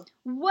door? Go?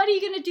 What are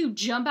you going to do?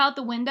 Jump out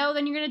the window?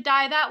 Then you're going to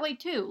die that way,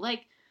 too.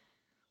 Like...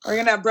 We're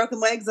going to have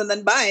broken legs and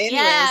then bye anyways.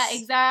 Yeah,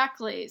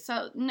 exactly.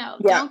 So, no,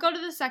 don't go to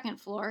the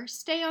second floor.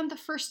 Stay on the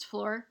first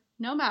floor,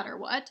 no matter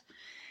what.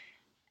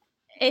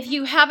 If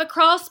you have a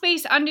crawl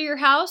space under your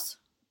house,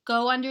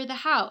 go under the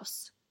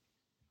house.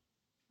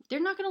 They're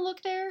not going to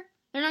look there.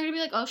 They're not going to be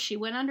like, oh, she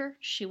went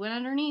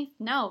underneath.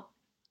 No.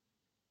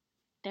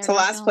 It's the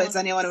last place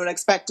anyone would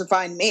expect to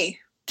find me.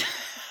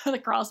 The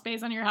crawl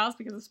space on your house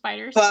because of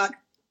spiders. Fuck.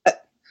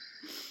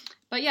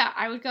 But yeah,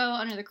 I would go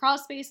under the crawl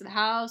space of the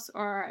house,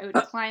 or I would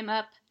climb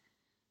up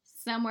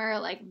somewhere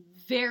like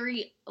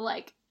very,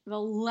 like, the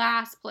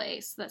last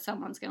place that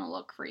someone's going to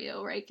look for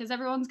you, right? Because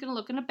everyone's going to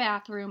look in a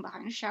bathroom,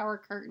 behind a shower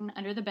curtain,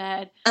 under the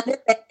bed. Under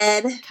the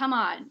bed. Come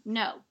on.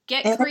 No.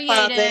 Get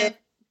creative.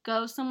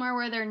 Go somewhere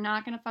where they're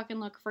not going to fucking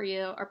look for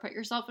you, or put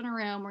yourself in a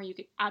room where you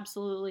could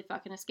absolutely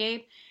fucking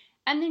escape.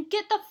 And then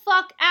get the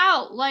fuck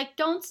out. Like,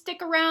 don't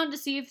stick around to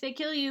see if they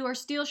kill you or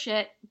steal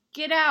shit.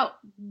 Get out.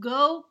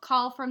 Go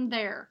call from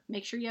there.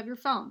 Make sure you have your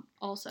phone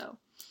also.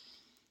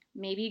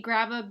 Maybe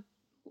grab a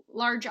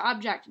large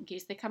object in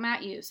case they come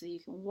at you so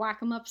you can whack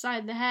them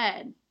upside the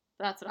head.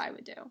 That's what I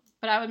would do.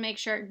 But I would make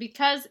sure,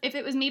 because if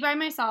it was me by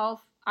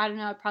myself, I don't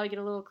know, I'd probably get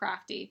a little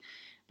crafty.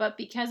 But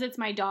because it's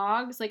my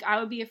dogs, like, I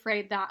would be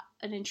afraid that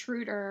an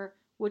intruder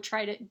would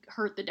try to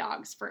hurt the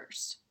dogs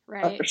first.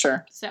 Right? Oh, for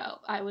sure. So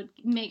I would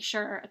make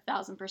sure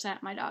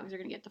 1,000% my dogs are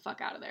going to get the fuck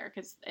out of there,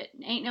 because it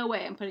ain't no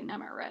way I'm putting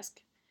them at risk.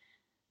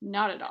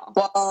 Not at all.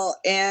 Well,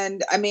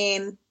 and I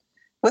mean,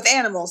 with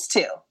animals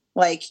too,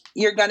 like,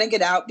 you're going to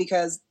get out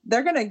because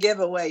they're going to give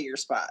away your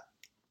spot.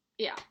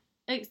 Yeah.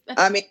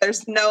 I mean,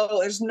 there's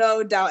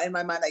no doubt in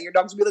my mind that your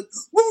dogs will be like,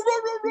 roo,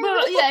 roo, roo,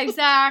 roo. Yeah,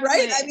 exactly.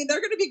 Right? I mean,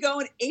 they're going to be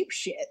going ape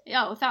shit.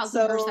 Yeah,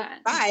 1,000%.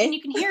 And you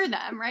can hear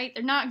them, right?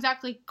 They're not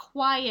exactly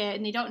quiet,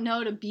 and they don't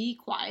know to be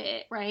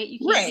quiet, right? You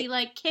can't be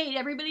like, Kate,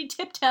 everybody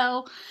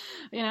tiptoe.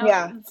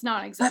 It's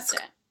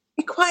non-existent.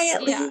 Be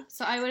quietly. Yeah,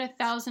 so I would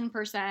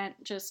 1,000%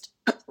 just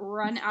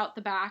run out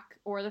the back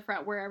or the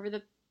front, wherever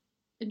the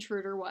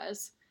intruder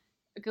was,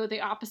 go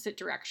the opposite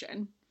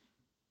direction.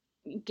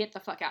 Get the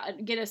fuck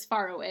out, get as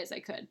far away as I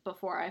could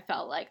before I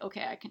felt like,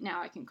 okay, I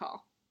can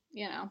call,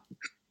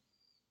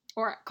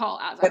 or call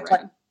as I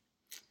run.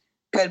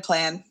 Good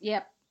plan.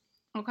 Yep.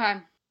 Okay.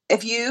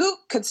 If you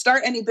could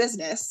start any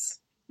business,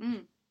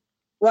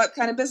 what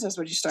kind of business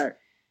would you start?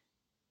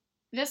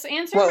 This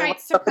answer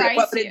might surprise you.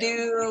 What would it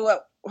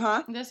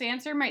do? This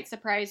answer might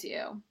surprise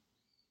you.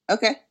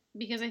 Okay.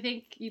 Because I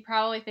think you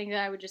probably think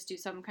that I would just do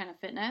some kind of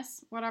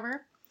fitness,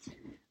 whatever.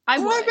 I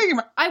would.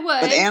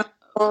 With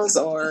animals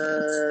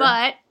or...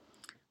 But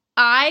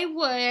I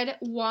would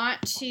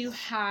want to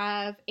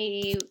have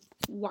a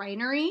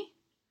winery.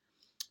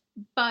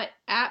 But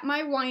at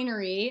my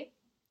winery,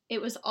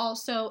 it was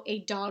also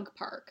a dog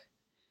park.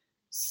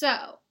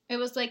 So it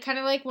was like kind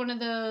of like one of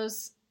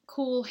those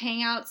cool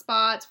hangout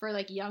spots for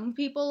like young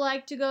people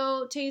like to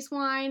go taste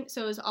wine.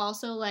 So it was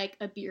also like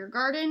a beer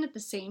garden at the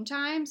same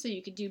time, so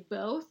you could do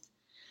both.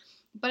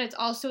 But it's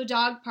also a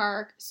dog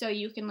park, so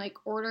you can like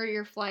order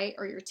your flight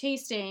or your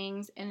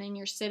tastings, and then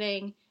you're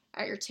sitting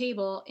at your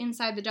table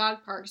inside the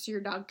dog park, so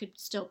your dog could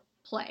still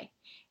play.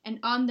 And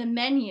on the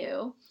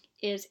menu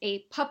is a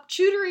pup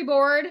charcuterie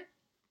board,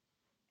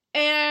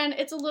 and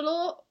it's a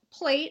little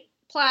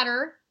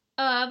platter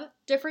of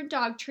different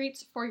dog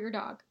treats for your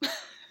dog.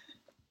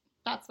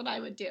 That's what I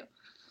would do.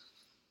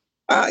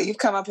 You've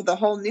come up with a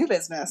whole new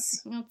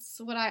business. That's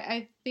what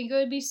I think it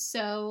would be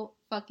so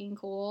fucking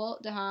cool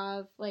to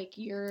have, like,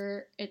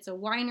 it's a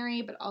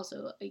winery, but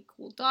also a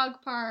cool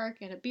dog park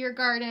and a beer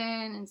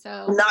garden, and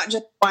so... Not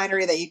just a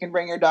winery that you can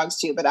bring your dogs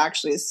to, but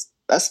actually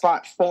a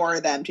spot for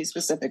them to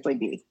specifically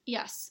be.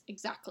 Yes,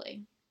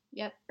 exactly.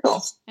 Yep.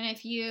 Cool. And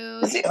if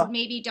you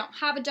maybe don't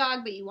have a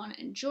dog, but you want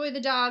to enjoy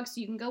the dogs,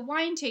 you can go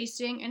wine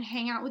tasting and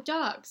hang out with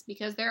dogs,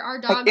 because there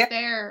are dogs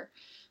there.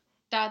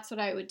 That's what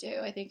I would do.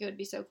 I think it would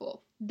be so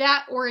cool.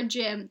 That or a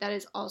gym that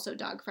is also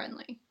dog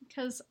friendly.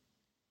 Because,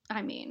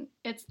 I mean,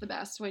 it's the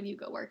best when you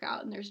go work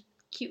out and there's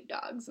cute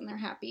dogs and they're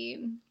happy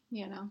and,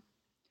 you know.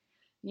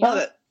 Love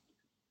it.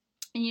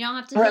 And you don't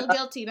have to feel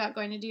guilty about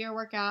going to do your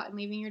workout and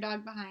leaving your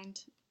dog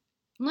behind.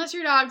 Unless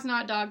your dog's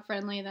not dog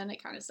friendly, then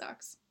it kind of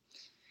sucks.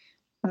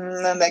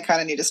 Then they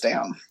kind of need to stay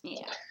home.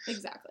 Yeah,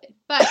 exactly.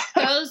 But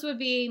those would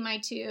be my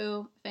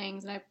two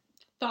things. And I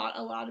thought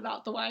a lot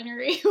about the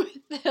winery with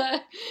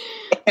the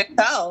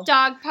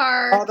dog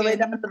park. All the way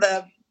down to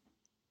the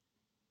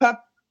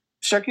pup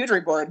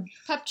charcuterie board.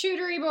 Pup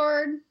charcuterie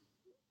board.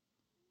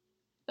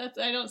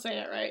 I don't say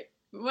it right.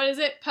 What is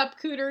it? Pup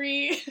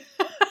cooterie?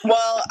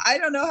 Well, I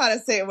don't know how to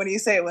say it when you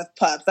say it with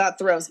pup. That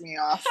throws me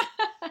off.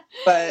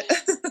 But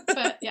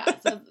yeah,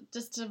 so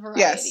just a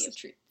variety of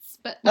treats.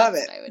 But that's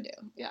what I would do.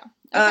 Yeah.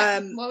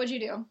 Okay. What would you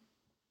do?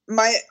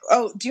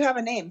 Do you have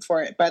a name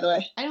for it, by the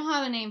way? I don't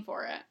have a name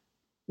for it.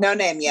 No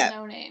name yet.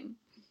 No name.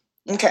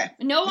 Okay.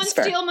 No one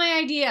steal my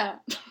idea.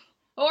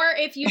 Or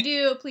if you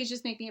do, please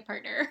just make me a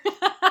partner.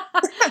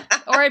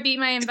 Or be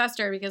my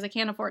investor, because I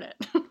can't afford it.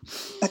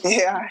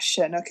 Yeah,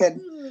 shit, no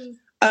kidding.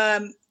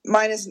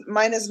 Mine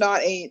is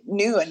not a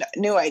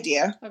new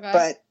idea,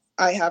 but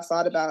I have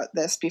thought about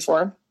this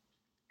before.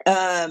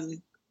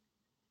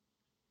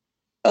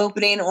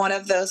 Opening one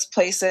of those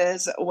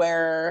places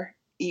where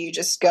you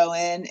just go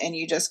in and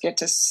you just get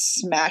to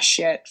smash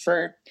shit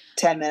for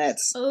 10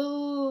 minutes.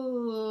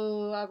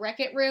 Oh, a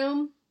Wreck-It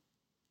room?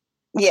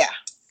 Yeah.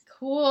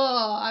 Cool.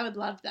 I would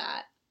love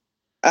that.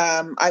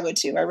 I would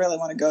too. I really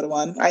want to go to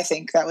one. I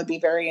think that would be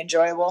very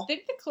enjoyable. I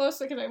think the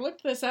closest, because I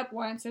looked this up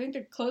once, I think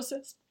the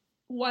closest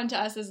one to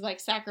us is like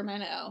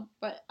Sacramento,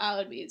 but I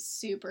would be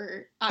so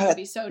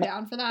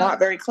down for that. Not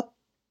very close.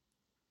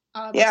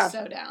 I would be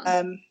so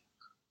down.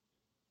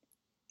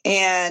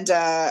 And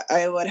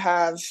I would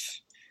have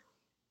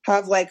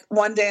like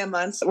one day a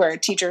month where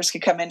teachers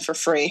could come in for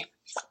free,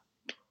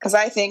 because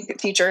I think that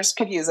teachers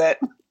could use it.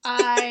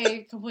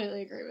 I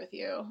completely agree with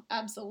you.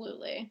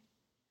 Absolutely.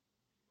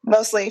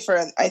 Mostly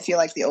I feel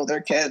like the older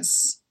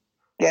kids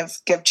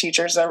give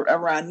teachers a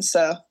run,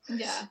 so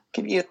yeah,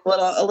 give you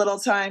a little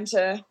time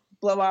to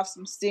blow off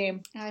some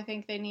steam. I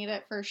think they need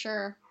it for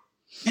sure.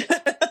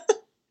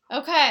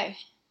 Okay,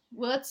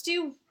 well, let's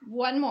do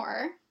one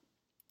more.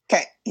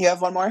 Okay, you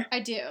have one more?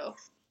 I do.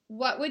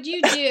 What would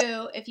you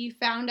do if you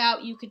found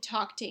out you could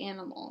talk to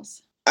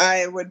animals?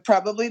 I would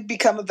probably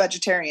become a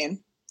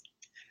vegetarian,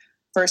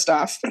 first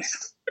off.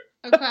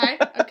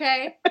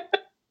 Okay.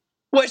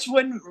 Which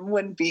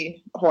wouldn't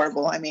be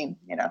horrible. I mean,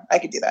 I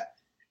could do that.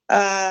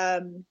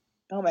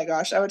 Oh my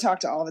gosh, I would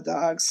talk to all the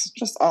dogs,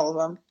 just all of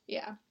them.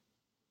 Yeah.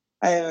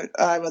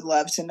 I would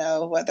love to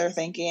know what they're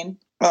thinking.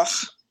 Ugh.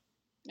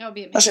 That would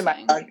be amazing.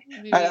 Especially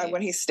my dog.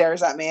 When he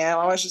stares at me, I'm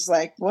always just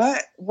like,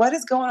 what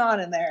is going on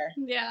in there?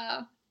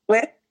 Yeah.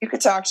 You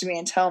could talk to me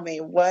and tell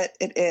me what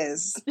it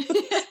is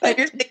that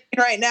you're thinking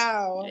right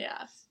now.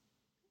 Yeah.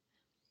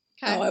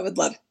 Okay. Oh, I would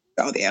love to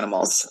know the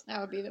animals. That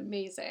would be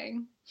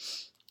amazing.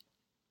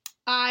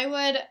 I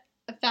would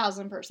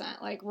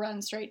 1,000% like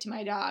run straight to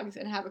my dogs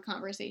and have a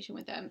conversation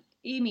with them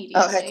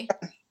immediately. Okay.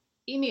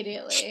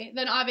 Immediately.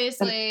 Then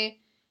obviously,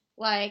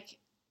 like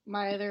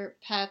my other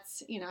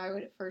pets, I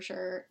would for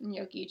sure,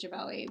 Gnocchi,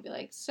 Jabali, be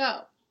like,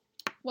 so,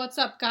 what's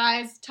up,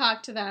 guys?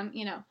 Talk to them,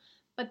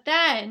 But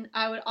then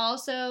I would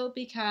also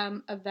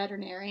become a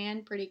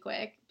veterinarian pretty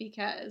quick,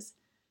 because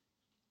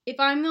if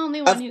I'm the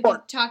only one who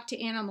can talk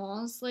to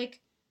animals,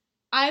 like,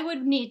 I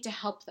would need to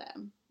help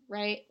them,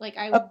 right? Like,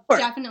 I would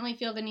definitely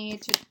feel the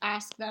need to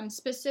ask them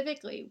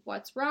specifically,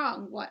 what's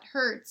wrong? What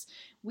hurts?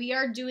 We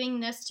are doing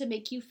this to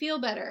make you feel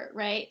better,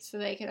 right? So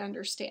they can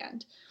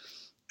understand.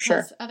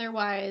 Sure.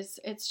 Otherwise,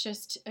 it's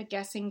just a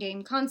guessing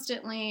game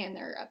constantly, and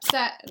they're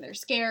upset and they're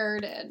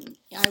scared, and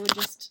I would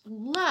just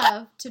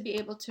love to be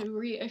able to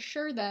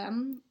reassure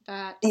them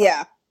that,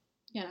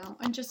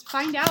 and just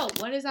find out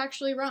what is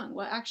actually wrong,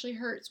 what actually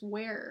hurts,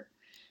 where,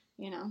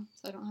 so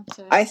I don't have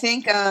to. I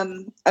think,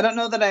 I don't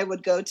know that I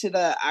would go to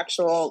the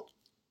actual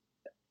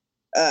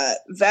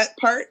vet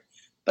part,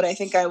 but I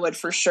think I would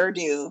for sure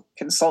do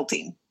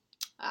consulting.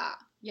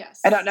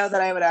 Yes. I don't know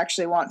that I would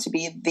actually want to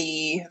be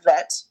the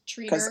vet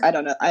because I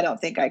don't know. I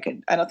don't think I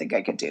could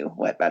do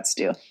what vets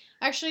do.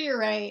 Actually, you're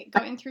right.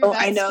 Going through vet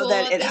I know school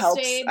that at it this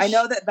helps. stage, I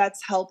know that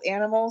vets help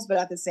animals, but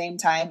at the same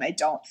time, I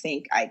don't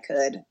think I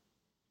could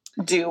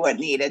do what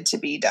needed to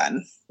be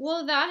done.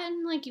 Well, that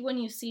and like when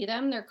you see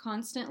them, they're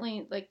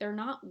constantly like they're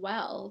not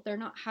well. They're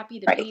not happy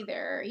to be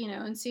there, you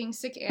know. And seeing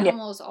sick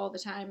animals all the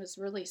time is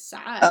really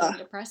sad and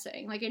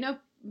depressing. Like I know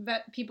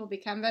people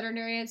become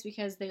veterinarians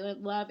because they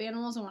love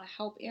animals and want to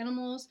help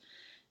animals.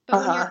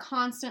 But when you're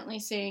constantly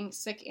seeing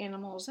sick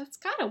animals, that's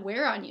got to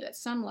wear on you at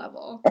some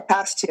level. It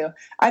has to.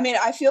 I mean,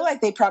 I feel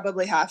like they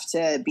probably have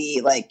to be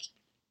like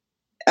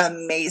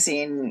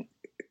amazing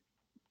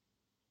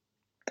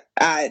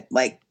at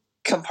like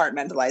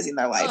compartmentalizing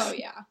their life. Oh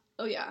yeah.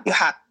 Oh yeah. You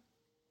have.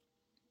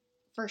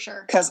 For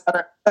sure. Because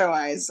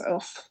otherwise,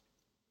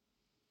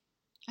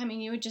 I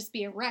mean, you would just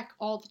be a wreck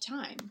all the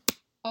time.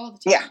 All the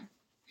time. Yeah.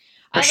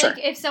 Like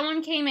if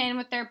someone came in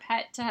with their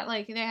pet to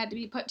like they had to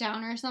be put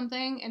down or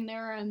something and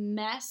they're a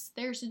mess,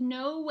 there's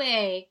no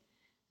way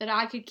that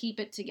I could keep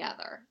it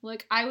together.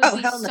 Like I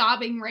would be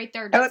sobbing right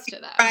there next to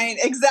them.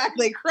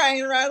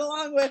 Crying right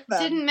along with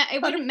them.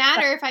 It wouldn't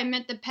matter if I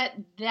met the pet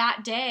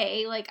that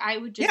day. Like I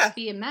would just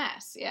be a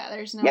mess. Yeah,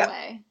 there's no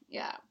way.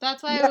 Yeah,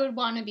 that's why I would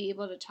want to be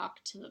able to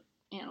talk to the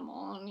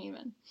animal and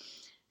even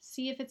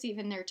see if it's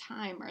even their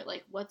time or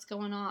like what's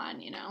going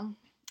on. You know,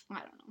 I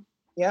don't know.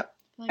 Yep.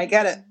 Like, I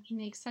get it. It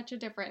makes such a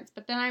difference.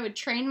 But then I would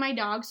train my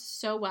dogs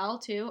so well,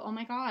 too. Oh,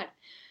 my God.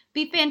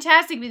 Be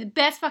fantastic. Be the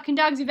best fucking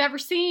dogs you've ever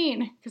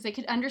seen. Because they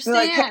could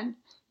understand.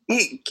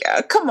 Like,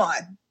 come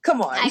on.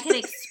 I could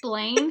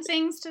explain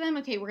things to them.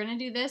 Okay, we're going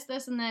to do this,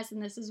 this, and this.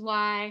 And this is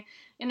why,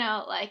 you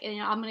know, like, and, you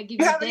know, I'm going to give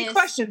you have any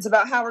questions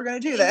about how we're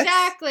going to do this?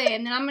 Exactly.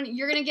 And then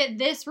you're going to get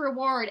this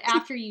reward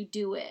after you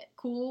do it.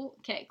 Cool?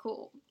 Okay,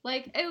 cool.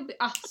 Like, it would be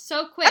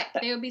so quick.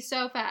 They would be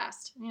so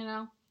fast, you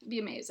know? It'd be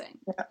amazing.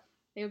 Yeah.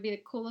 They would be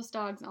the coolest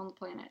dogs on the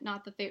planet.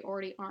 Not that they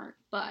already aren't,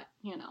 but,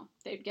 you know,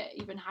 they'd get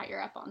even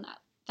higher up on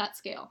that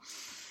scale.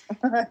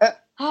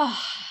 All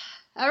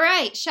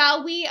right.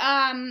 Shall we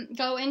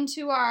go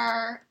into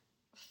our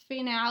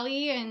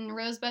finale in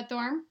Rosebud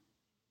Thorn?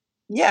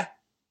 Yeah.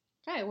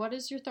 Okay. What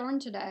is your thorn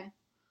today?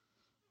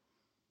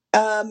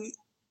 I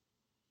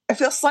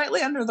feel slightly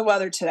under the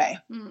weather today.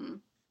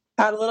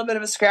 Had a little bit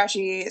of a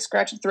scratchy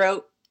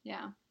throat.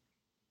 Yeah.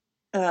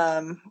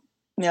 A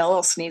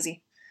little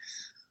sneezy.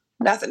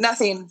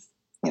 Nothing,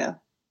 you know,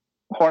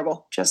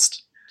 horrible.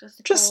 Just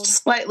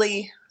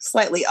slightly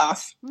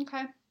off.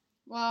 Okay.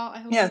 Well,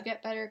 I hope you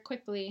get better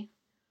quickly.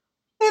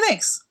 Hey,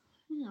 thanks.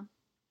 Yeah.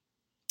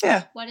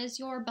 Yeah. What is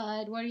your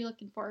bud? What are you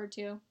looking forward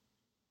to?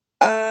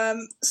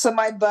 So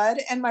my bud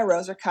and my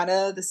rose are kind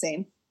of the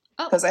same.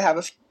 Because I have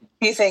a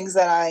few things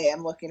that I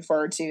am looking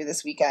forward to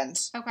this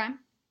weekend. Okay.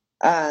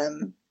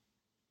 Well,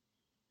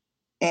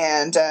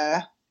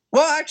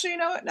 actually, you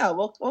know what?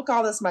 No, we'll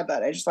call this my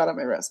bud. I just thought of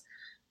my rose.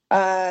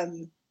 I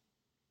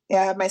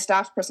have my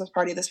staff Christmas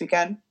party this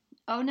weekend.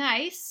 Oh,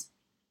 nice.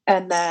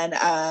 And then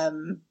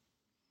I'm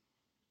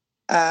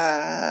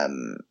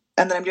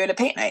doing a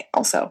paint night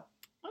also.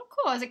 Oh,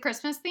 cool. Is it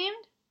Christmas themed?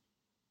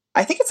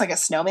 I think it's like a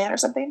snowman or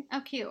something.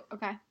 Oh, cute.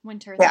 Okay.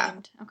 Winter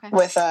themed. Okay.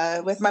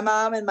 With my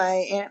mom and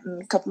my aunt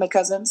and a couple of my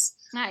cousins.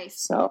 Nice.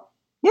 So,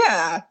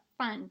 yeah.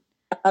 Fun.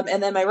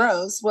 And then my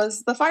rose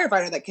was the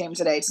firefighter that came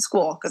today to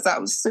school because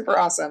that was super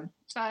awesome.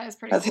 That is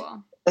pretty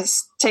cool.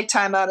 Let's take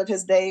time out of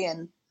his day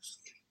and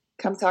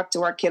come talk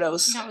to our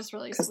kiddos. That was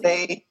really sweet. Because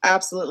they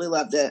absolutely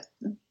loved it.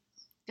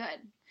 Good.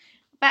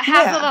 But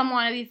half of them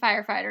want to be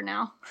firefighter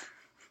now.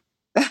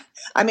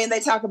 I mean, they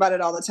talk about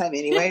it all the time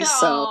anyway,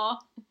 so.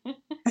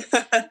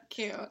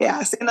 Cute.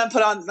 Yeah, seeing them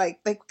put on,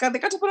 like, they got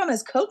to put on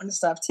his coat and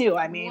stuff, too.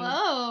 I mean.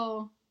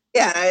 Whoa.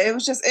 Yeah, it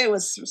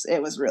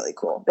was really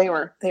cool. They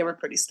were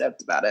pretty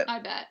stoked about it. I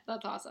bet.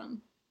 That's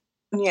awesome.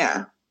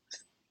 Yeah.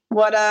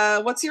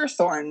 What's your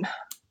thorn?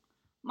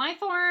 My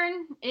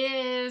thorn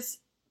is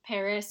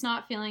Paris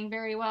not feeling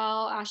very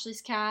well,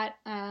 Ashley's cat,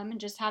 and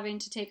just having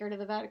to take her to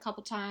the vet a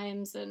couple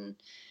times, and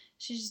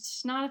she's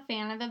just not a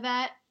fan of the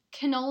vet.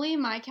 Cannoli,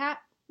 my cat,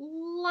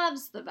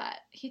 loves the vet.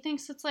 He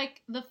thinks it's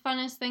like the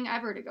funnest thing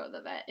ever to go to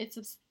the vet.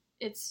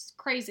 It's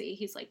crazy.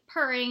 He's like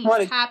purring,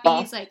 he's happy,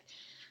 he's like,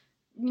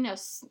 you know,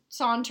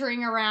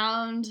 sauntering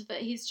around, but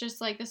he's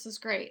just like, this is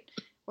great.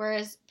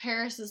 Whereas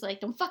Paris is like,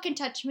 don't fucking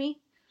touch me.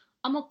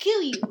 I'm gonna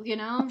kill you, you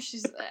know?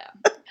 She's 20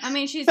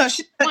 years old.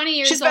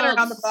 She's been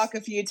around the block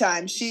a few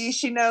times.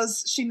 She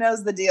knows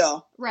the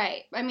deal.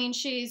 Right. I mean,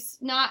 she's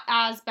not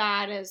as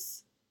bad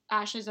as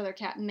Ashley's other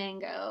cat,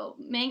 Mango.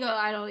 Mango,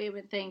 I don't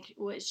even think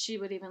she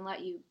would even let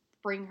you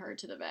bring her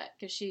to the vet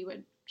because she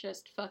would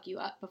just fuck you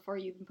up before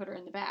you even put her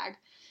in the bag.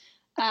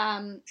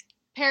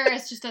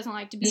 Paris just doesn't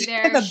like to be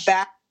there.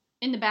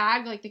 In the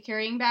bag, like the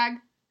carrying bag,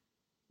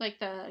 like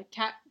the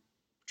cat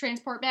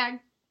transport bag.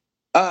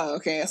 Oh,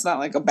 okay. It's not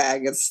like a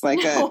bag. It's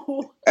like a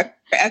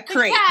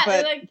crate,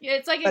 but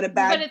it's like a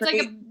bag. But it's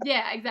crate. Like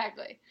yeah,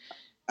 exactly.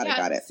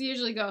 Got it. It's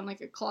usually going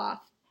like a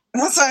cloth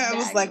That's why I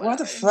was like, what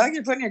the fuck?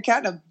 You're putting your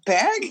cat in a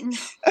bag?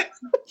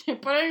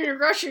 Put it in your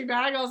grocery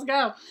bag. Let's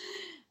go.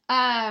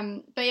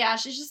 But yeah,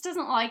 she just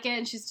doesn't like it,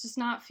 and she's just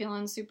not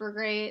feeling super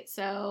great.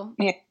 So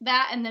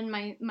that, and then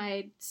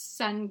my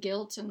sun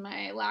guilt and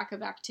my lack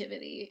of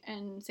activity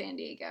in San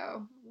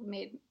Diego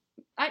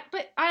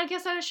but I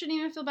guess I shouldn't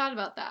even feel bad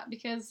about that,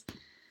 because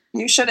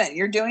you shouldn't.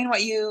 You're doing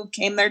what you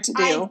came there to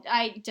do.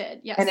 I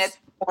did, yes. And it's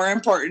more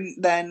important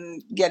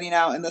than getting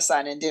out in the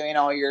sun and doing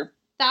all your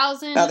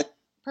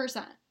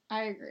 1,000%.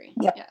 I agree.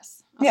 Yeah.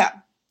 Yes. Okay. Yeah.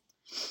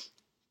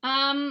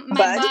 My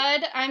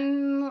bud,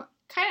 I'm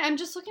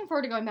just looking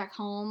forward to going back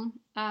home.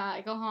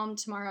 I go home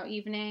tomorrow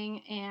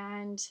evening,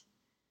 and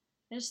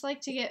I just like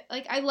to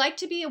I like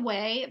to be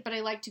away, but I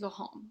like to go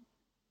home.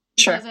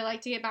 Sure. Because I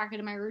like to get back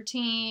into my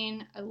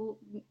routine. I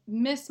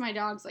miss my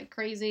dogs like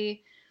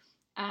crazy.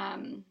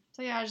 So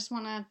yeah, I just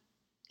want to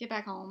get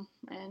back home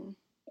and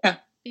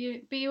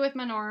be with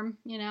my Norm,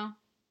 you know?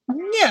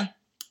 Yeah.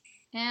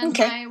 And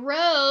my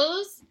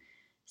Rose,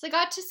 so I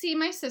got to see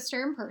my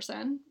sister in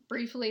person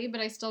briefly,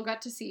 but I still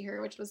got to see her,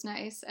 which was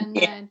nice. And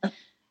then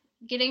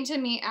getting to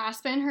meet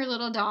Aspen, her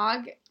little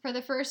dog, for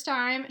the first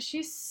time.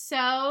 She's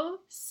so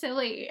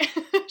silly.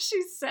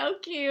 She's so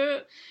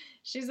cute.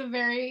 She's a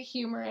very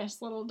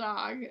humorous little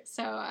dog.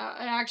 So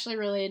I actually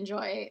really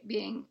enjoy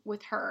being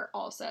with her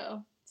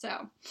also.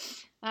 So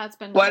that's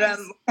been nice. What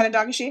kind of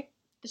dog is she?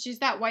 She's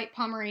that white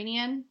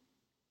Pomeranian.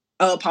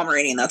 Oh,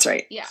 Pomeranian, that's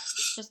right. Yeah,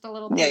 just a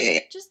little poof. Yeah.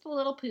 Just a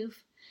little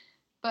poof.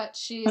 But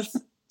she's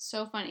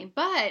so funny.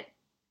 But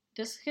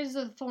just because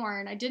of the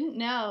thorn, I didn't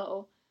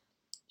know.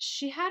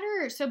 She had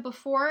her, so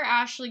before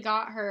Ashley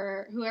got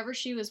her, whoever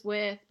she was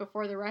with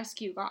before the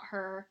rescue got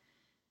her,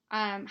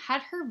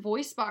 had her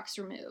voice box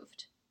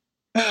removed.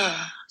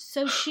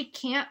 So she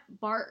can't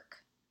bark.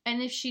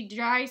 And if she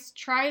tries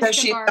to bark. Does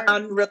she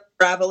sound really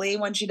gravelly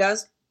when she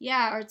does?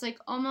 Yeah, or it's like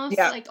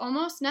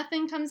almost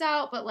nothing comes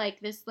out, but like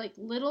this like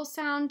little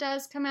sound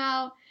does come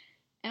out.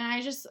 And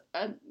I just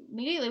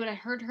immediately when I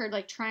heard her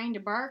like trying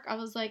to bark, I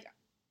was like,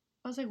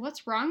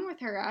 what's wrong with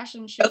her, Ash?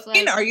 And she was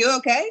like, are you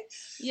okay?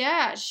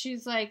 Yeah,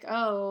 she's like,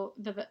 oh,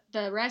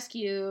 the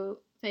rescue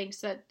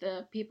thinks that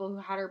the people who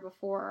had her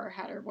before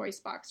had her voice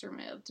box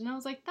removed. And I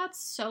was like,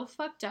 that's so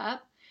fucked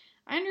up.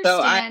 I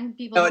understand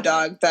people. I know a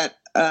dog that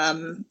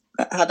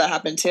had that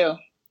happen too.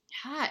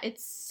 Yeah, it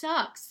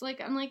sucks.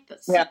 Like, I'm like,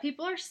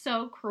 people are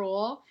so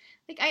cruel.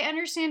 Like, I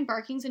understand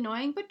barking's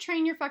annoying, but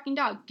train your fucking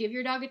dog. Give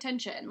your dog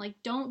attention. Like,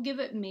 don't give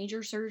it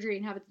major surgery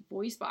and have its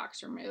voice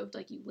box removed,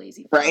 like, you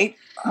lazy fuck. Right?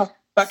 How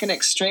fucking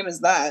extreme is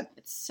that?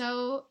 It's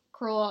so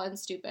cruel and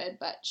stupid,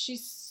 but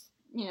she's,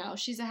 you know,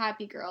 she's a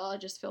happy girl. I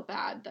just feel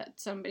bad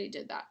that somebody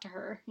did that to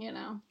her, you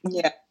know?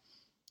 Yeah.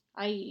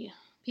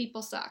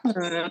 People suck.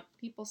 Mm-hmm.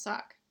 People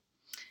suck.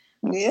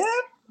 Yeah.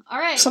 All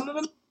right. Some of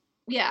them.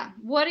 Yeah.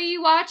 What are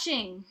you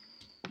watching?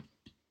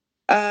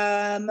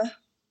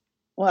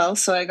 Well,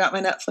 so I got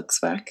my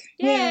Netflix back.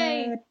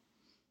 Yay.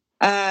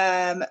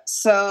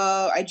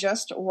 So I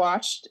just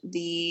watched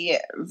the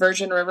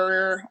Virgin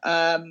River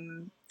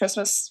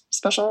Christmas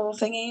special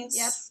thingies.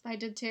 Yep, I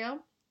did too.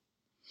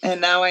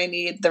 And now I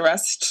need the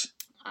rest.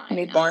 I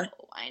need more.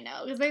 I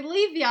know, because they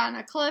leave you on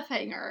a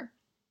cliffhanger.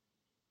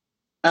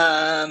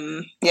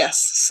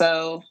 Yes,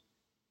 so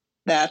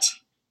that.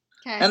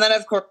 Okay. And then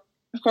of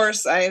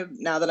course,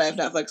 now that I have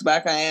Netflix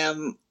back, I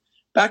am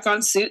back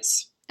on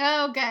Suits.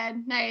 Oh,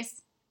 good.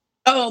 Nice.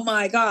 Oh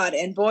my God.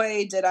 And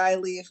boy, did I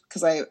leave,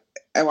 because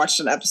I watched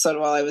an episode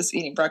while I was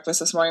eating breakfast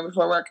this morning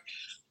before work.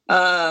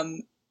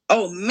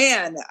 Oh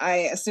man,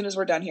 as soon as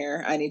we're done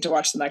here, I need to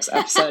watch the next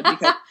episode because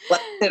I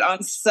left it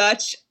on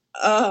such,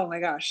 oh my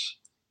gosh,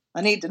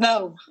 I need to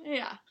know.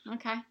 Yeah.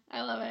 Okay.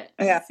 I love it.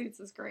 Yeah. Suits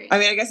is great. I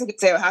mean, I guess I could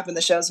say what happened.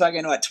 The show's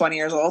fucking, 20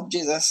 years old?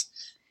 Jesus.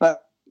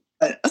 But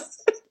I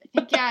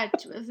think,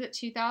 was it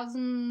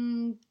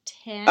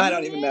 2010? I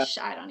don't even know.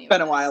 It's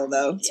been a while,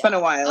 though. It's been a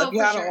while. If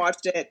you haven't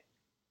watched it,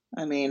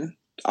 I mean,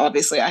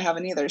 obviously I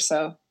haven't either,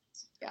 so.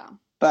 Yeah.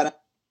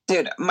 But,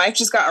 dude, Mike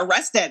just got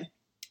arrested.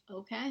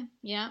 Okay.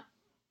 Yeah.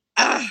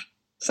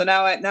 So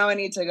now I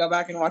need to go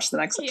back and watch the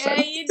next episode.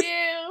 Yeah, you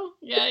do.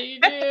 Yeah,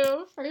 you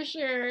do. For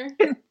sure.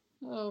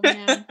 Oh,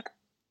 man.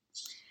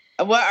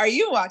 What are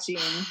you watching?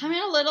 I'm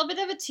in a little bit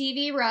of a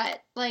TV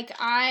rut. Like,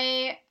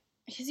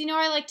 because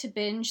I like to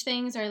binge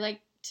things, or I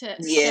like to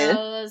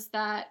shows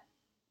that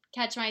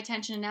catch my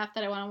attention enough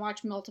that I want to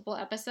watch multiple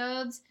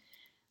episodes.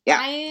 Yeah.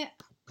 I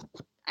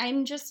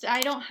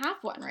don't have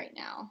one right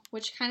now,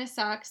 which kind of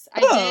sucks.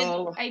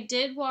 I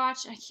did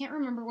watch, I can't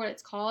remember what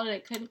it's called.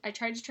 I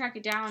tried to track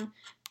it down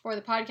for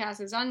the podcast.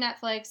 It was on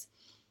Netflix.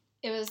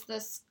 It was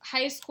this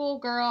high school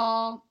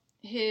girl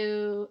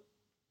who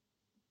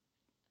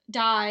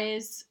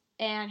dies,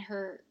 and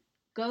her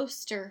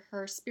ghost or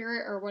her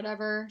spirit or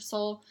whatever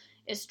soul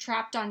is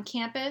trapped on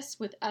campus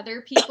with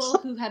other people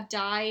who have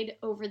died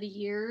over the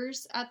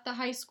years at the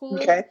high school.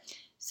 Okay.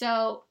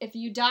 So if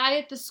you die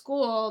at the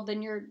school,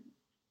 then your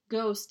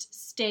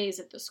ghost stays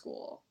at the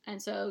school.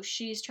 And so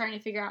she's trying to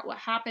figure out what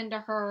happened to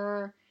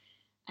her.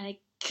 And I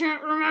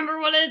can't remember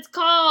what it's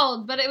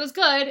called, but it was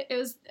good. It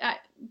was,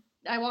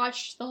 I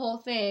watched the whole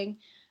thing,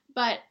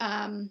 But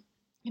I'm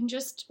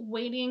just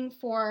waiting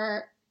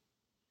for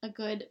a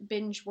good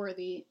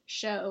binge-worthy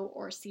show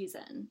or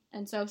season.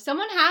 And so if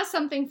someone has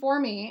something for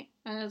me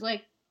and is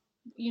like,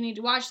 you need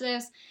to watch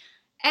this,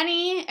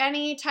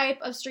 any type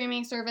of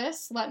streaming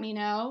service, let me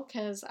know,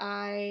 because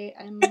I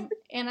am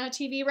in a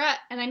TV rut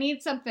and I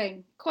need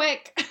something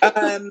quick.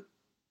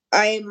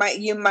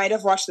 You might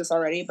have watched this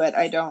already, but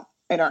I don't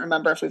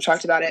remember if we've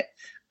talked about it.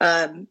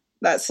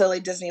 That silly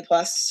Disney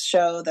Plus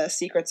show, The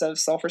Secrets of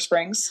Sulphur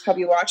Springs. Have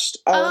you watched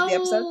all of the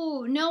episodes?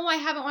 Oh, no, I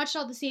haven't watched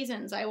all the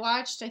seasons. I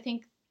watched, I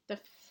think, the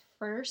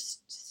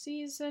first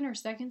season or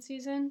second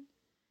season.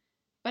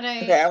 But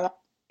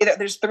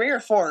there's 3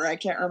 or 4. I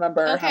can't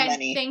remember how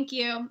many. Thank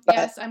you. But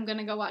yes, I'm going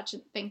to go watch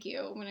it. Thank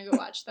you. I'm going to go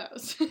watch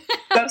those.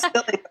 That's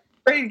silly.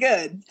 Pretty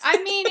good.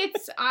 I mean,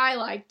 I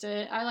liked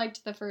it. I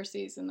liked the first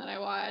season that I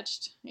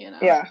watched,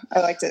 Yeah,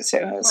 I liked it too.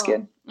 It was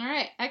good. All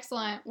right,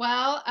 excellent.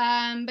 Well,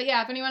 but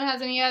yeah, if anyone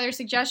has any other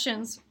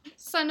suggestions,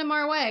 send them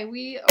our way.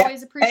 We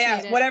always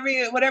appreciate it.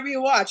 Whatever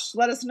you watched,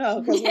 let us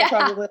know, because we'll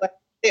probably like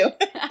it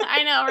too.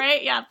 I know,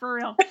 right? Yeah, for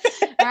real.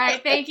 All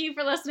right, thank you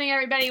for listening,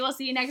 everybody. We'll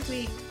see you next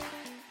week.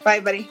 Bye,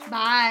 buddy.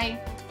 Bye.